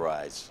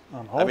overrides.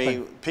 I'm I mean,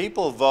 hoping.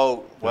 people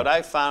vote. What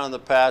I found in the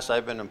past,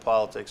 I've been in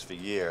politics for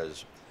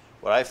years.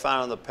 What I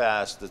found in the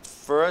past, the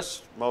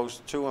first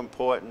most 2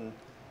 important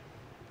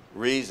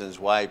reasons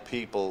why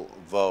people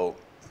vote: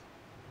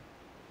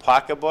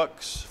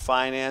 pocketbooks,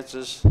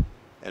 finances,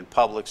 and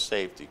public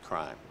safety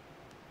crime.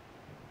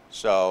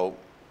 So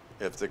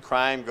if the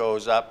crime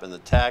goes up and the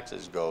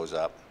taxes goes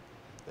up,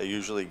 they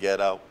usually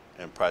get out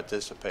and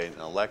participate in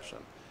an election.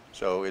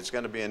 So it's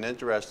going to be an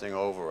interesting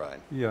override.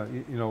 Yeah,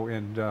 you know,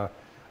 and I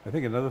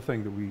think another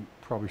thing that we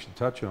probably should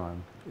touch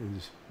on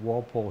is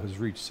Walpole has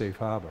reached safe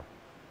harbor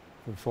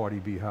for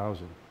 40B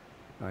housing.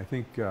 And I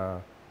think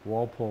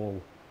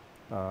Walpole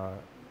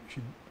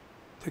should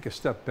take a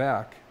step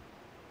back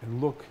and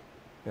look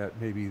at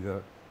maybe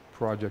the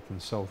project in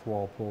South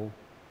Walpole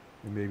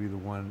and maybe the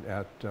one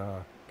at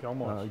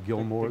Gilmore's.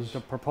 Gilmore's. The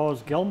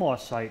proposed Gilmore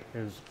site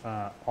is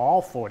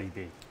all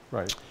 40B.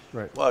 Right,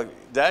 right. Well,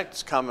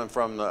 that's coming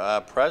from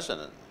the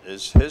president.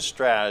 His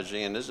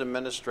strategy and his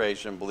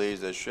administration believes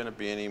there shouldn't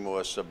be any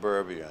more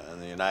suburbia in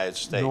the United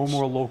States. No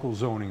more local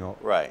zoning.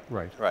 Right,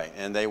 Right. right.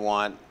 And they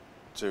want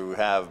to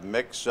have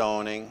mixed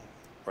zoning,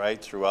 right,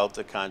 throughout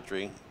the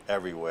country,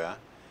 everywhere,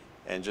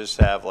 and just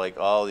have like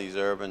all these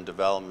urban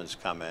developments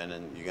come in,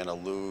 and you're going to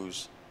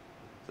lose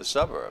the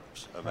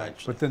suburbs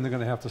eventually. But then they're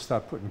going to have to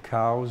start putting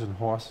cows and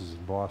horses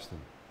in Boston.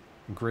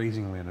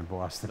 grazing land in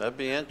Boston. That'd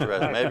be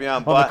interesting. Maybe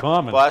on On the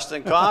Common.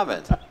 Boston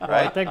Common, I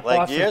right? think Like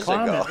Boston years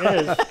Common ago.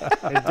 is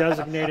a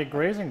designated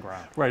grazing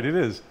ground. Right, it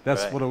is.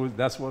 That's Right. what it was.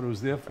 That's what it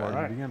was there for in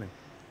Right. the beginning.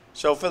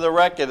 So for the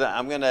record,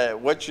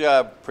 what's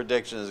your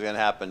prediction is gonna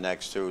happen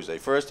next Tuesday?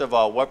 First of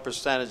all, what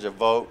percentage of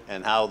vote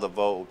and how the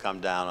vote will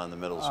come down on the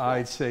middle school?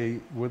 I'd say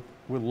we're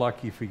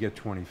lucky if we get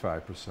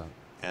 25%.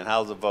 And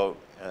how's the vote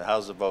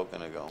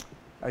gonna go?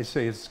 I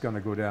say it's going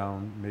to go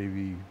down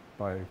maybe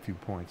by a few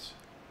points.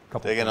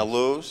 Couple They're gonna points.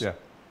 lose?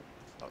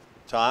 Yeah.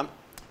 Tom?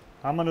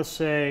 I'm going to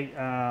say,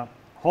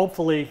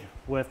 hopefully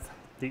with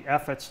the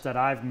efforts that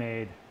I've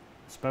made,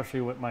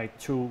 especially with my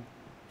 2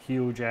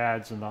 huge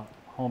ads in the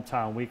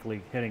Hometown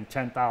Weekly hitting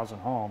 10,000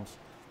 homes,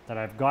 that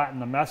I've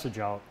gotten the message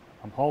out,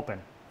 I'm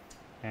hoping.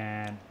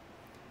 And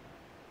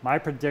my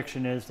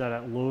prediction is that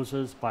it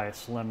loses by a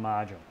slim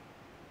margin.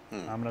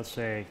 I'm going to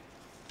say,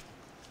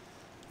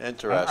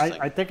 Interesting.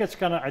 I think it's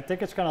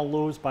gonna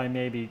lose by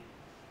maybe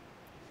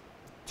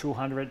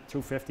 200,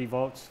 250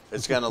 votes.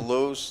 It's gonna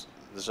lose,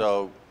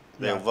 so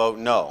they'll Yeah. vote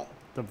no.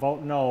 The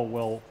vote no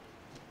will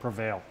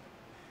prevail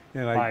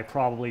And by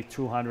probably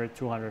 200,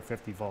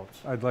 250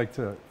 votes. I'd like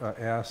to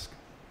ask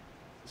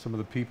some of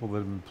the people that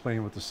have been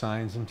playing with the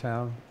signs in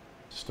town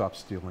to stop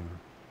stealing them.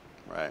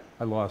 Right.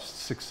 I lost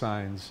 6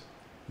 signs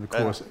in the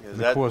That- course, in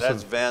the course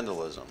that's of,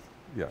 vandalism,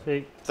 yeah.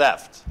 See,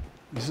 theft.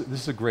 This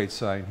is a great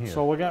sign here.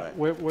 so Right.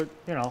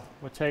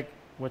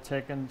 we're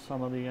taking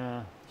some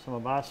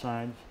of our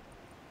signs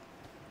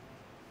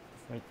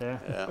right there.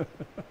 Yeah.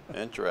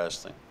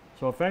 Interesting.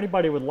 So if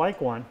anybody would like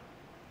one,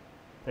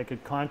 they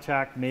could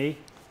contact me.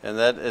 And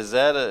is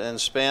that in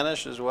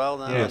Spanish as well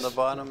down on Yes. the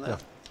bottom there?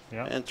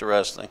 Yeah.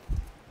 Interesting.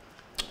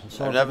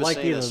 So I've if never you'd like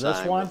seen a either this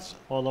sign one with-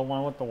 or the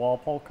one with the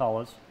Walpole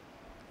colors,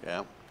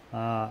 Yeah.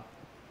 And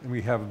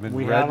we have them in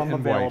we red have them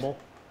and white. available.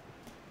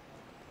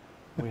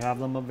 We have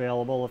them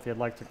available if you'd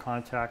like to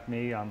contact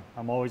me. I'm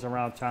always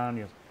around town.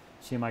 You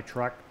see my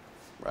truck.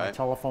 My Right.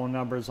 telephone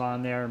number's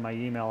on there and my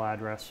email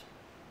address.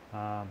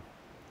 I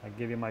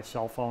give you my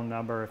cell phone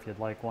number if you'd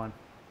like one.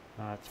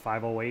 It's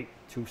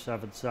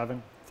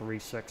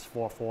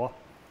 508-277-3644.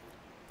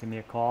 Give me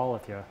a call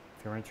if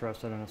you're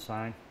interested in a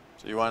sign.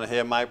 So you want to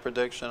hear my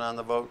prediction on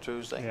the vote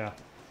Tuesday? Yeah.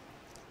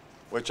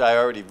 Which I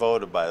already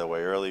voted, by the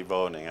way, early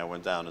voting. I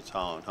went down to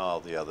town hall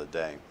the other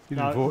day. You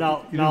Now- didn't vote.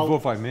 now- You now- didn't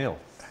vote by mail.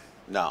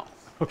 No,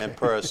 in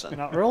person.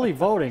 Now, early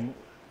voting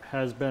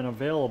has been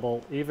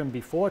available even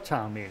before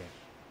town meeting.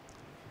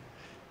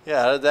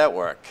 Yeah, how did that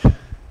work?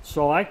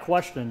 So I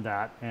questioned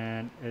that,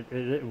 and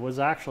it was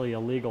actually a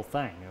legal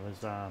thing. It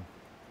was,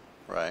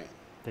 Right.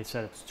 they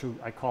said it's too,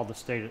 I called the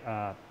state,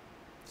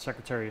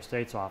 Secretary of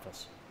State's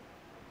office.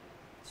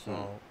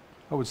 So,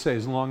 I would say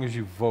as long as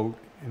you vote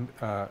in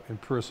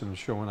person and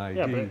show an ID.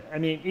 yeah, but, I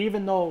mean,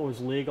 even though it was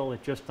legal,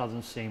 it just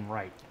doesn't seem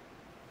right.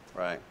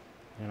 Right.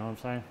 You know what I'm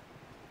saying?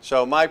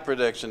 So my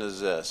prediction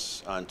is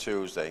this on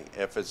Tuesday.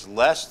 If it's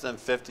less than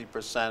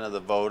 50% of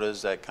the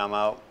voters that come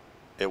out,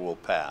 it will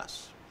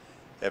pass.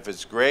 If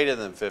it's greater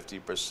than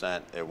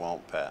 50%, it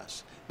won't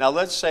pass. Now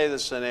let's say the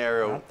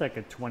scenario, I'm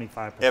thinking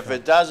 25%. if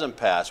it doesn't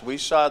pass, we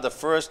saw the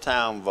first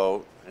town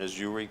vote, as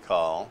you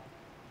recall,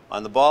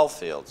 on the ball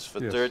fields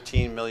for Yes.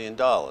 $13 million.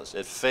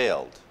 It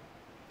failed.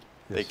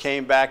 They Yes.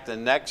 came back the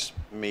next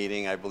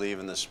meeting, I believe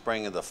in the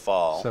spring of the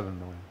fall, 7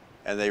 million.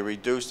 and they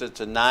reduced it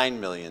to $9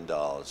 million.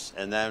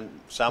 And then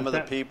some of the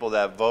But that- people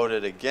that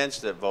voted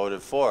against it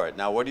voted for it.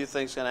 Now, what do you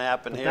think's going to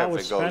happen But here that if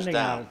was it goes spending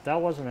on down? it. That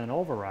wasn't an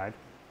override.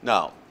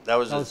 No, that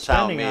was That a was town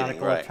spending meeting,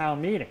 article right? at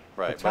town meeting.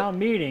 Right, The but- town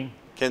meeting,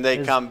 Can they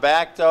is- come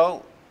back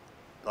though,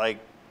 like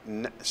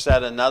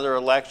set another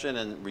election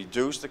and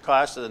reduce the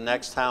cost of the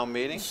next town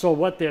meeting? so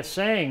what they're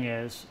saying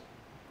is,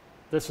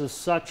 this is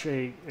such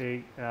a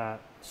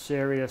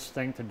serious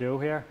thing to do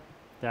here,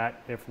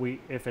 that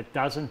if it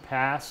doesn't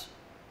pass,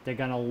 they're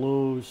gonna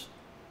lose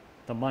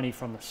the money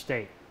from the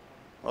state.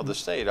 Well, the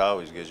state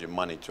always gives you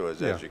money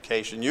towards Yeah.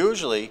 education.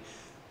 Usually,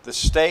 the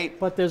state,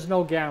 But there's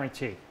no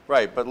guarantee.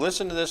 right, but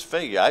listen to this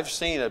figure. I've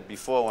seen it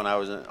before when I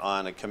was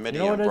on a committee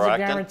You know in what is a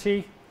Brockton.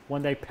 guarantee?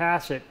 When they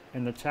pass it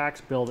in the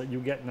tax bill that you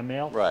get in the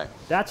mail. Right.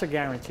 That's a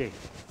guarantee.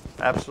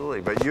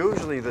 Absolutely, but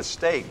usually the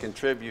state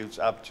contributes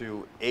up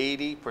to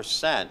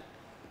 80%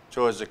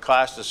 towards the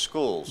cost of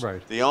schools.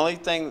 Right. The only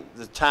thing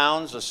the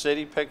towns, the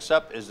city picks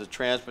up is the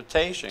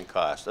transportation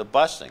cost, the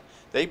busing.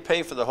 They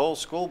pay for the whole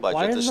school budget,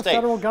 Why the isn't the state.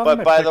 federal government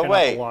But by the picking up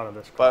way, a lot of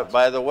this but cost?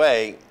 by the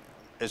way,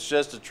 it's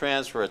just a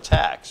transfer of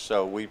tax.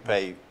 So we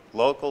pay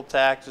local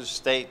taxes,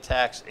 state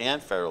tax,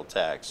 and federal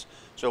tax.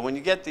 So when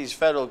you get these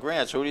federal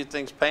grants, who do you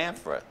think's paying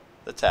for it?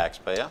 The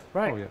taxpayer.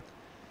 Right. Oh, yeah.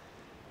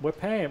 We're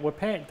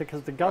paying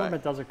because the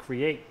government doesn't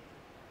create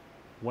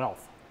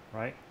wealth,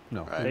 right?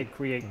 No. Right. They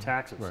create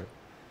taxes. Right.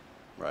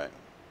 Right.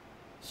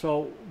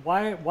 So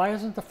why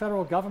isn't the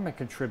federal government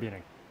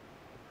contributing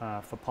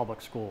for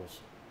public schools?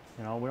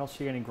 You know, we don't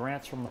see any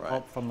grants from the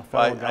Right. from the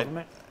Well, federal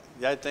government,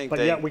 Yeah, I think but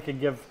they. yet we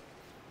could give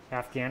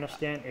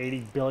Afghanistan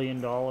 $80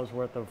 billion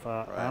worth of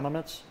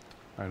armaments.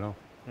 I know.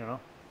 You know,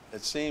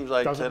 It seems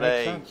like doesn't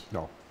today. make sense.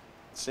 No.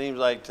 Seems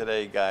like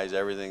today, guys,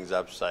 everything's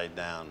upside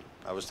down.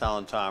 I was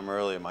telling Tom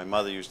earlier, my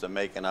mother used to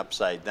make an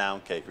upside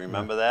down cake.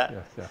 Remember that?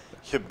 Yeah.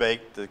 You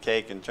bake the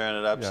cake and turn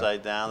it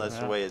upside down. That's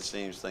Yeah. the way it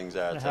seems things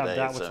are Have today.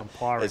 that with some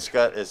porridge. It's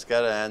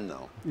got to end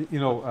though. You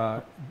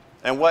know,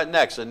 And what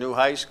next? A new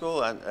high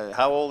school? And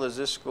how old is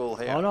this school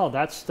here? Oh no,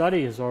 that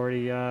study is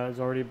already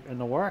in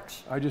the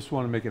works. I just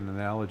want to make an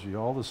analogy.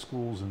 All the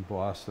schools in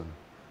Boston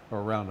are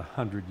around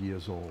 100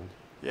 years old.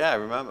 Yeah, I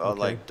remember. Okay.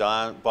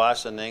 Like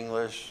Boston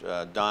English,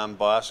 Don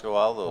Bosco,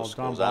 all those Oh,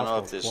 Don schools. I don't know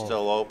if Bosco's they're closed.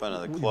 still open or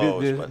they're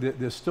closed. But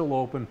They're still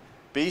open.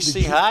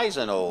 BC High's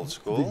an old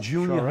school. The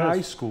junior Sure high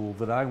is. school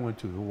that I went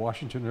to, the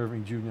Washington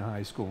Irving Junior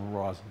High School in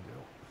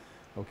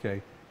Rosendale,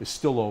 okay, is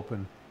still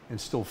open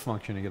and still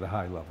functioning at a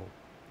high level.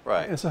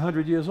 Right. It's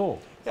 100 years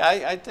old. Yeah,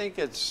 I think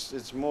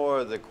it's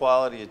more the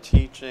quality of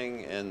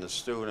teaching and the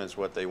students,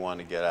 what they want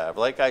to get out of.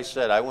 Like I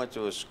said, I went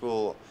to a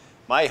school,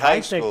 my high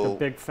I think the school.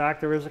 big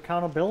factor is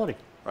accountability.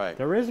 Right,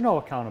 There is no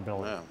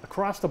accountability Yeah.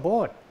 across the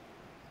board.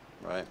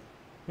 right.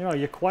 You know,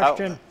 you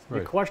question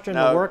Right. the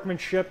Now-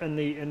 workmanship and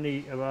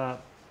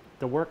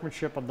the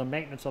workmanship of the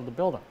maintenance of the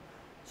building.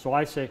 So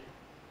I say,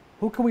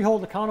 who can we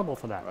hold accountable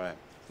for that? Right.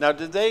 Now,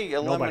 did they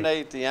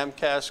eliminate the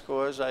MCAS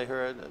scores, I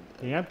heard?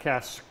 The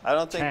MCAS. I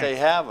don't think they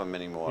tanked. have them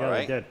anymore, Yeah,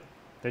 right? they did.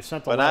 They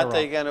sent the But letter aren't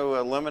they out. going to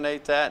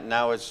eliminate that?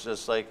 Now it's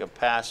just like a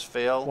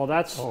pass-fail? Well,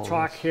 that's Oh,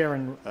 talk that's- here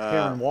in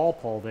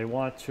Walpole. They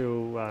want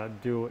to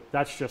do.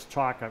 That's just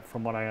talk,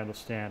 from what I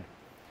understand.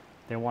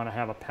 They want to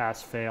have a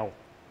pass-fail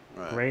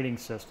Right. grading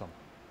system,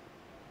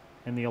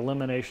 and the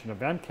elimination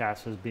of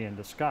MCAS is being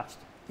discussed.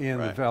 And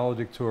Right. the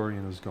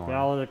valedictorian is gone.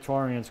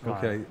 Valedictorian's gone.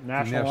 Okay, the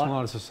National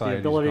Honor Society is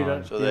ability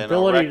gone. to So the they don't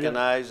ability to,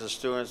 recognize the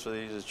students for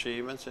these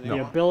achievements the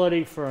anymore?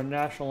 ability for a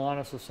National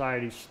Honor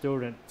Society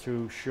student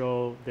to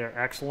show their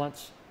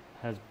excellence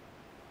has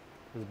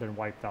been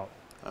wiped out.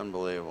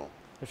 Unbelievable.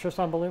 It's just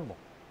unbelievable.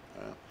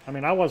 Yeah. I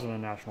mean, I wasn't a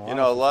National You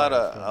Honor know, Society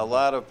a student.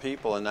 lot of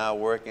people are now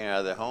working out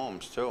of their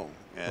homes too.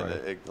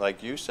 And Right.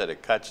 like you said,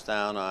 it cuts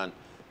down on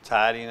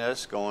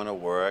tardiness, going to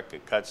work.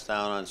 It cuts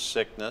down on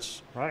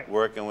sickness, Right.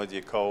 working with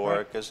your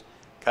coworkers.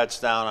 Cuts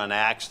down on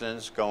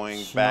accidents, going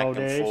Snow back and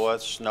days.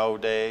 forth, snow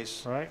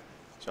days. Right?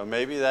 So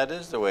maybe that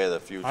is the way of the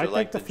future, I think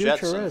like the the future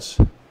Jetsons. is.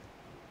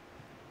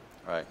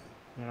 Right.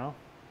 You know?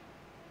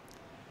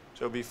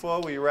 So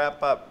before we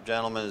wrap up,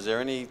 gentlemen, is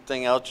there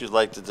anything else you'd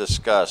like to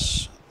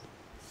discuss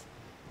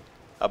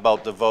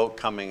about the vote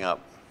coming up?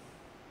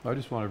 I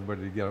just want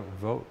everybody to get out and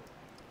vote.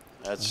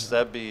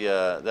 That'd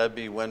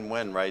be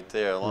win-win right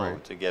there alone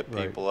Right, to get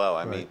right, people out.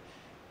 I right. mean,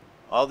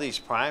 all these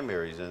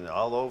primaries and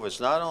all over. It's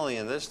not only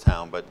in this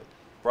town, but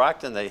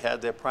Brockton. They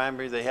had their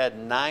primary. They had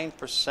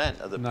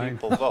 9% of the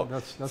people vote.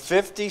 That's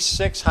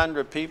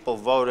 5,600 people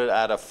voted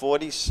out of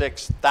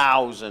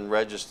 46,000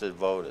 registered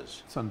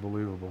voters. it's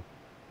unbelievable.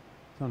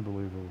 It's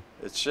unbelievable.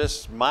 It's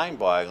just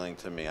mind-boggling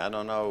to me. I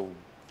don't know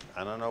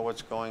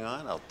what's going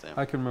on out there.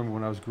 I can remember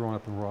when I was growing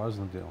up in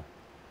Roslindale,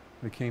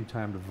 when it came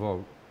time to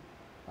vote,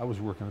 I was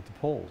working at the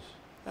polls,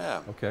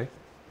 Yeah. okay?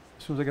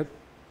 As soon as I got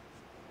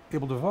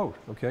able to vote,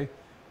 okay?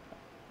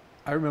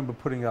 I remember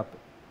putting up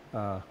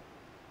a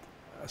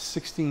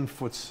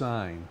 16-foot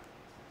sign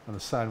on the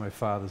side of my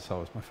father's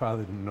house. My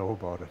father didn't know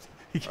about it.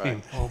 He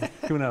came home,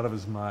 coming out of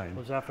his mind.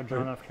 Was that for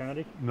John F.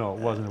 Kennedy? No, it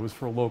wasn't. It was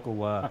for a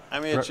local I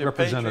mean, it's your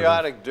representative.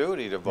 patriotic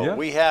duty to vote. Yeah.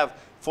 We have,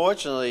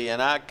 fortunately,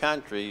 in our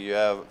country, you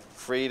have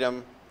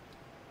freedom,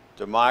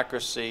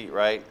 democracy,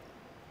 right?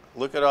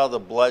 Look at all the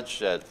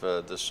bloodshed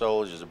for the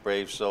soldiers, the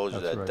brave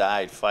soldiers That's that right.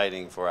 died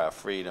fighting for our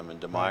freedom and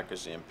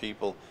democracy, and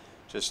people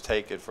just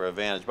take it for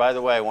advantage. By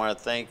the way, I want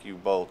to thank you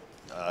both,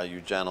 you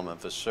gentlemen,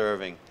 for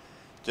serving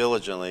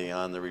diligently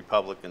on the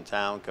Republican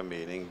Town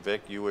Committee.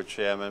 Vic, you were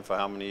chairman for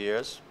how many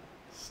years?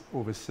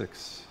 Over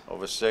 6.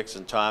 Over 6,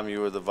 and Tom,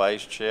 you were the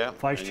vice chair.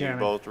 Vice and chairman.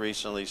 you both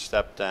recently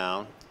stepped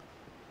down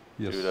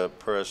Yes. due to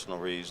personal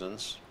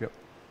reasons. Yep.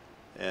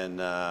 And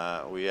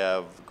we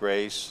have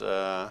Grace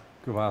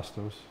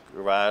Gavastos.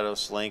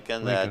 Gravados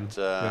Lincoln Lincoln, that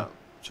yeah.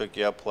 took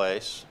your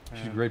place.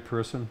 She's a great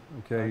person,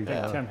 I okay?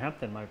 think Tim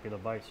Hempton might be the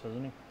vice,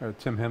 isn't he?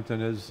 Tim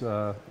Hempton is,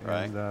 Right.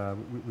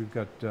 and we've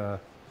got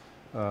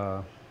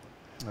a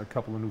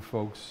couple of new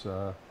folks,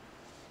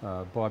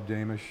 Bob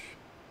Damish,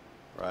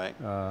 Right.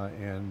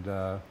 and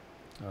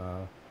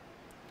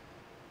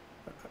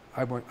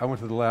I went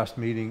to the last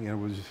meeting and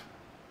it was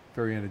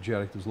very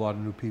energetic. There's a lot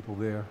of new people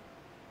there.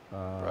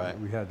 Right.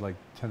 We had like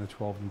 10 or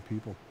 12 new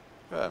people.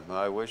 Good. Well,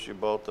 I wish you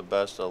both the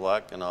best of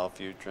luck in all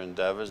future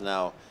endeavors.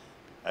 Now,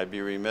 I'd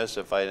be remiss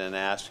if I didn't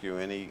ask you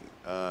any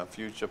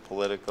future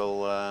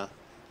political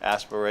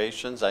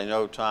aspirations. I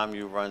know, Tom,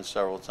 you've run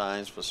several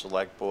times for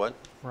select board.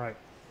 Right.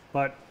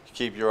 But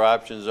Keep your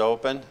options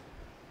open.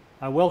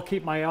 I will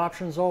keep my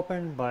options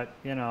open, but,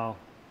 you know,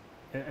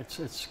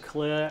 it's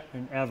clear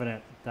and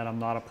evident that I'm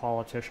not a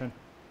politician,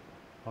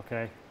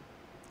 okay?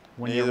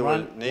 Neither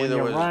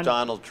was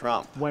Donald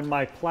Trump. When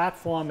my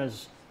platform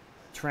is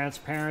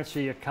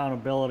transparency,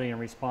 accountability, and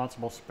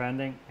responsible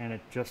spending, and it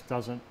just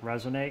doesn't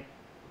resonate,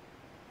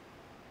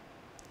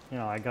 you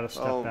know, I got to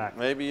step Oh, back.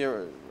 maybe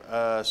you're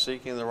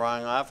seeking the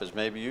wrong office.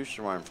 Maybe you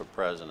should run for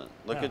president.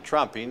 Look Yeah. at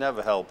Trump. He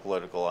never held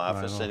political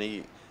office, know. and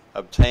he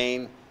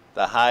obtained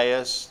the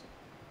highest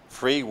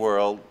free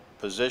world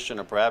position,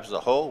 or perhaps the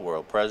whole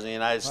world, president of the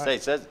United Right.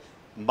 States. That's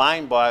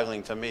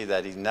mind-boggling to me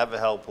that he's never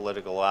held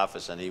political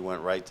office, and he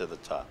went right to the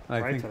top.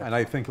 And Right to the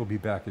I think he'll be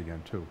back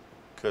again, too.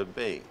 Could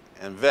be.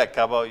 And Vic,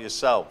 how about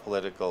yourself?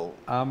 Political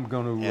I'm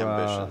going to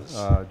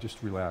Ambitions.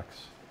 just relax.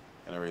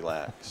 and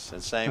relax.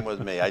 And same with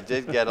me. I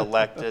did get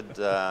elected,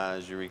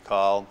 as you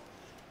recall,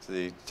 to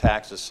the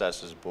Tax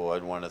Assessors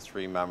Board, one of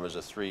 3 members, a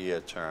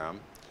 3-year term.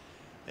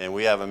 And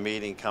we have a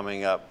meeting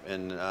coming up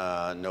in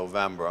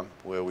November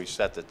where we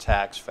set the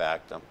tax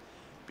factor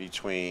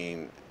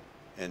between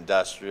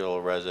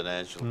industrial,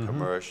 residential,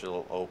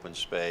 commercial, open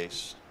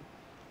space,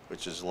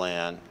 which is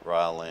land,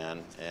 raw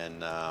land.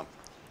 And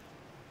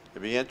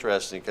it'd be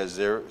interesting because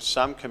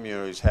some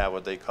communities have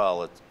what they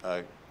call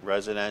a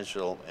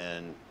residential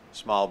and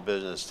small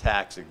business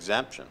tax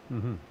exemption.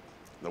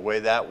 The way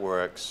that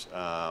works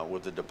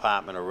with the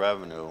Department of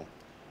Revenue,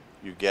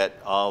 you get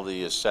all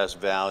the assessed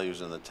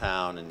values in the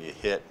town and you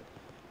hit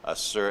a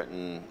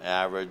certain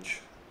average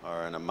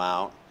or an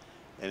amount,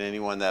 and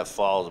anyone that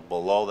falls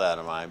below that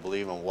amount, I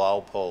believe in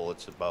Walpole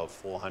it's about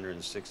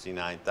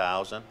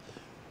 469,000.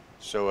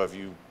 So if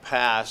you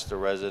pass the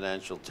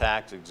residential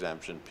tax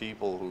exemption,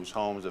 people whose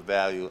homes are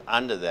valued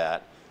under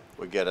that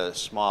would get a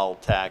small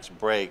tax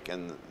break,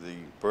 and the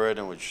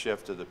burden would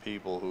shift to the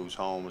people whose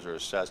homes are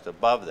assessed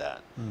above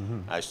that.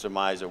 I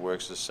surmise it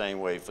works the same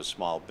way for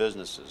small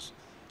businesses,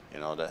 you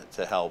know,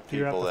 to help Do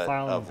you have people to that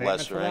file an of abatement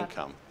lesser for that?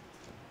 income.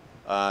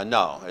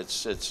 No,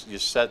 it's you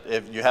set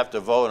if you have to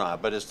vote on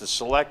it, but it's the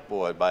select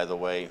board, by the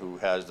way, who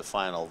has the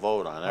final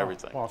vote on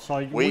everything. Well, so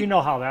We- we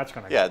know how that's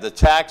going to go. Yeah, the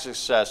tax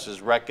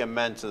assessors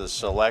recommend to the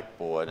select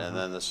board, and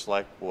then the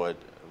select board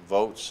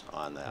votes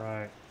on that.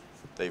 Right.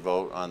 They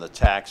vote on the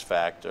tax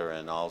factor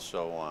and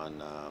also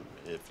on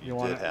if you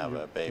wanna- did have an You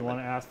want abatement.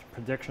 to ask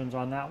predictions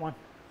on that one?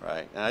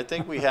 Right, and I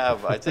think we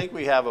have, about,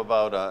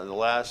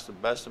 the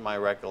best of my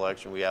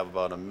recollection, we have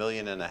about $1.5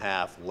 million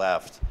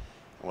left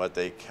in what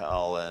they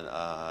call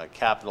a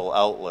capital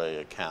outlay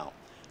account.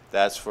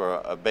 That's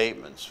for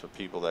abatements, for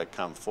people that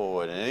come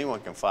forward, and anyone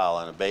can file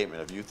an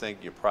abatement. If you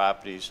think your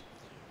property's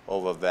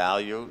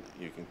overvalued,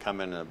 you can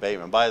come in an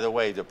abatement. By the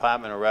way,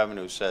 Department of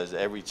Revenue says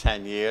every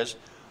 10 years,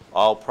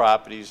 all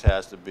properties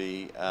has to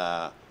be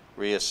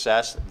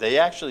reassessed. They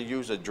actually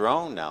use a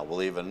drone now,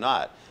 believe it or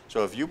not.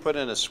 So if you put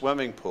in a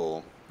swimming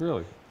pool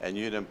Really? and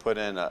you didn't put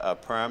in a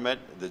permit,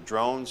 the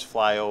drones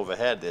fly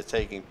overhead. They're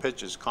taking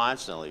pictures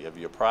constantly of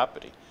your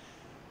property.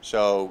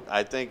 So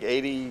I think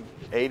 80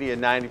 or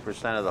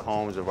 90% of the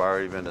homes have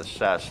already been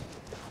assessed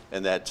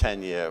in that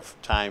 10-year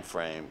time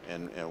frame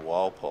in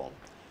Walpole.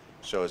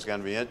 So it's going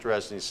to be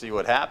interesting to see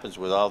what happens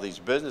with all these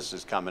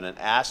businesses coming and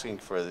asking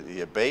for the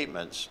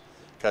abatements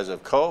because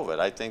of COVID.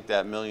 I think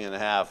that $1.5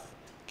 million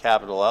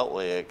capital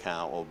outlay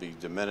account will be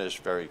diminished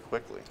very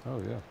quickly. Oh,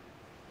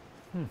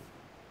 yeah.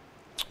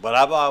 But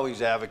I'm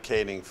always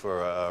advocating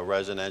for a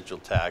residential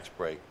tax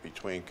break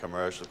between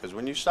commercial, because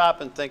when you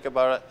stop and think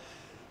about it,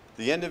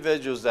 the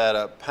individuals that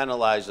are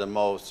penalized the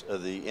most are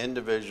the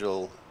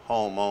individual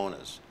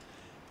homeowners.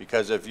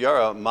 Because if you're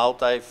a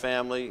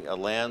multifamily, a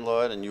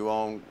landlord, and you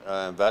own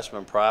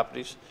investment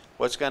properties,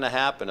 what's going to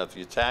happen if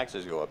your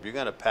taxes go up? You're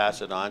going to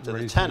pass it on to the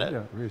Raise it, tenant,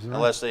 yeah, raise it on.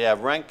 unless they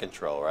have rent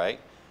control, right?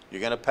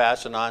 You're going to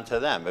pass it on to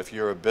them. If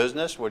you're a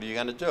business, what are you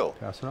going to do?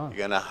 Pass it on. You're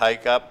going to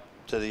hike up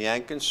to the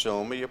end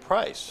consumer your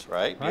price,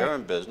 right? Right. You're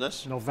in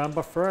business.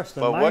 November 1st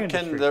in But my what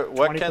industry, can 20%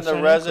 the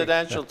increase.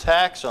 residential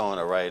tax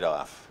owner write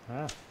off?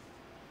 Yeah.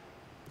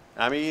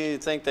 I mean, you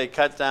think they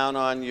cut down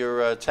on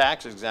your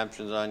tax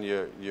exemptions on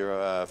your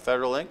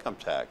federal income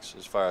tax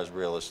as far as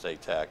real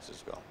estate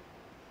taxes go?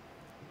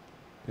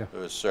 Yeah.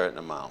 To a certain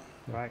amount.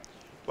 Right.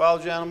 Well,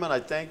 gentlemen, I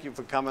thank you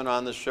for coming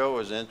on the show. It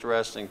was an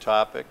interesting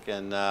topic.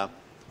 And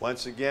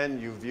once again,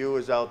 you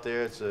viewers out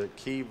there, it's a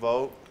key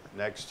vote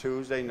next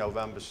Tuesday,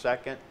 November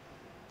 2nd.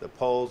 The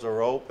polls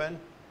are open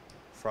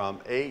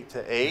from 8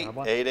 to 8,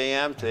 Yeah, 8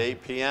 a.m. to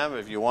 8 p.m.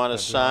 If you want to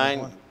sign,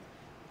 you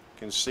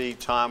can see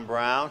Tom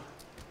Brown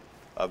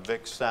of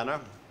Vic Scenna.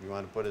 If you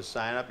want to put a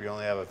sign up, you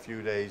only have a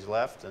few days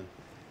left. And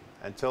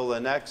until the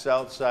next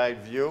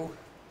outside view,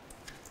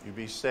 you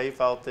be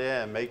safe out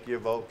there and make your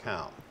vote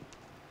count.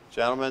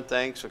 Gentlemen,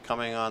 thanks for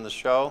coming on the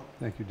show,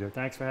 Thank you, Dick.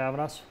 Thanks for having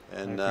us.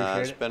 and I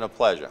appreciate it's it. been a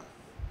pleasure.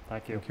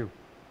 Thank you. Thank you.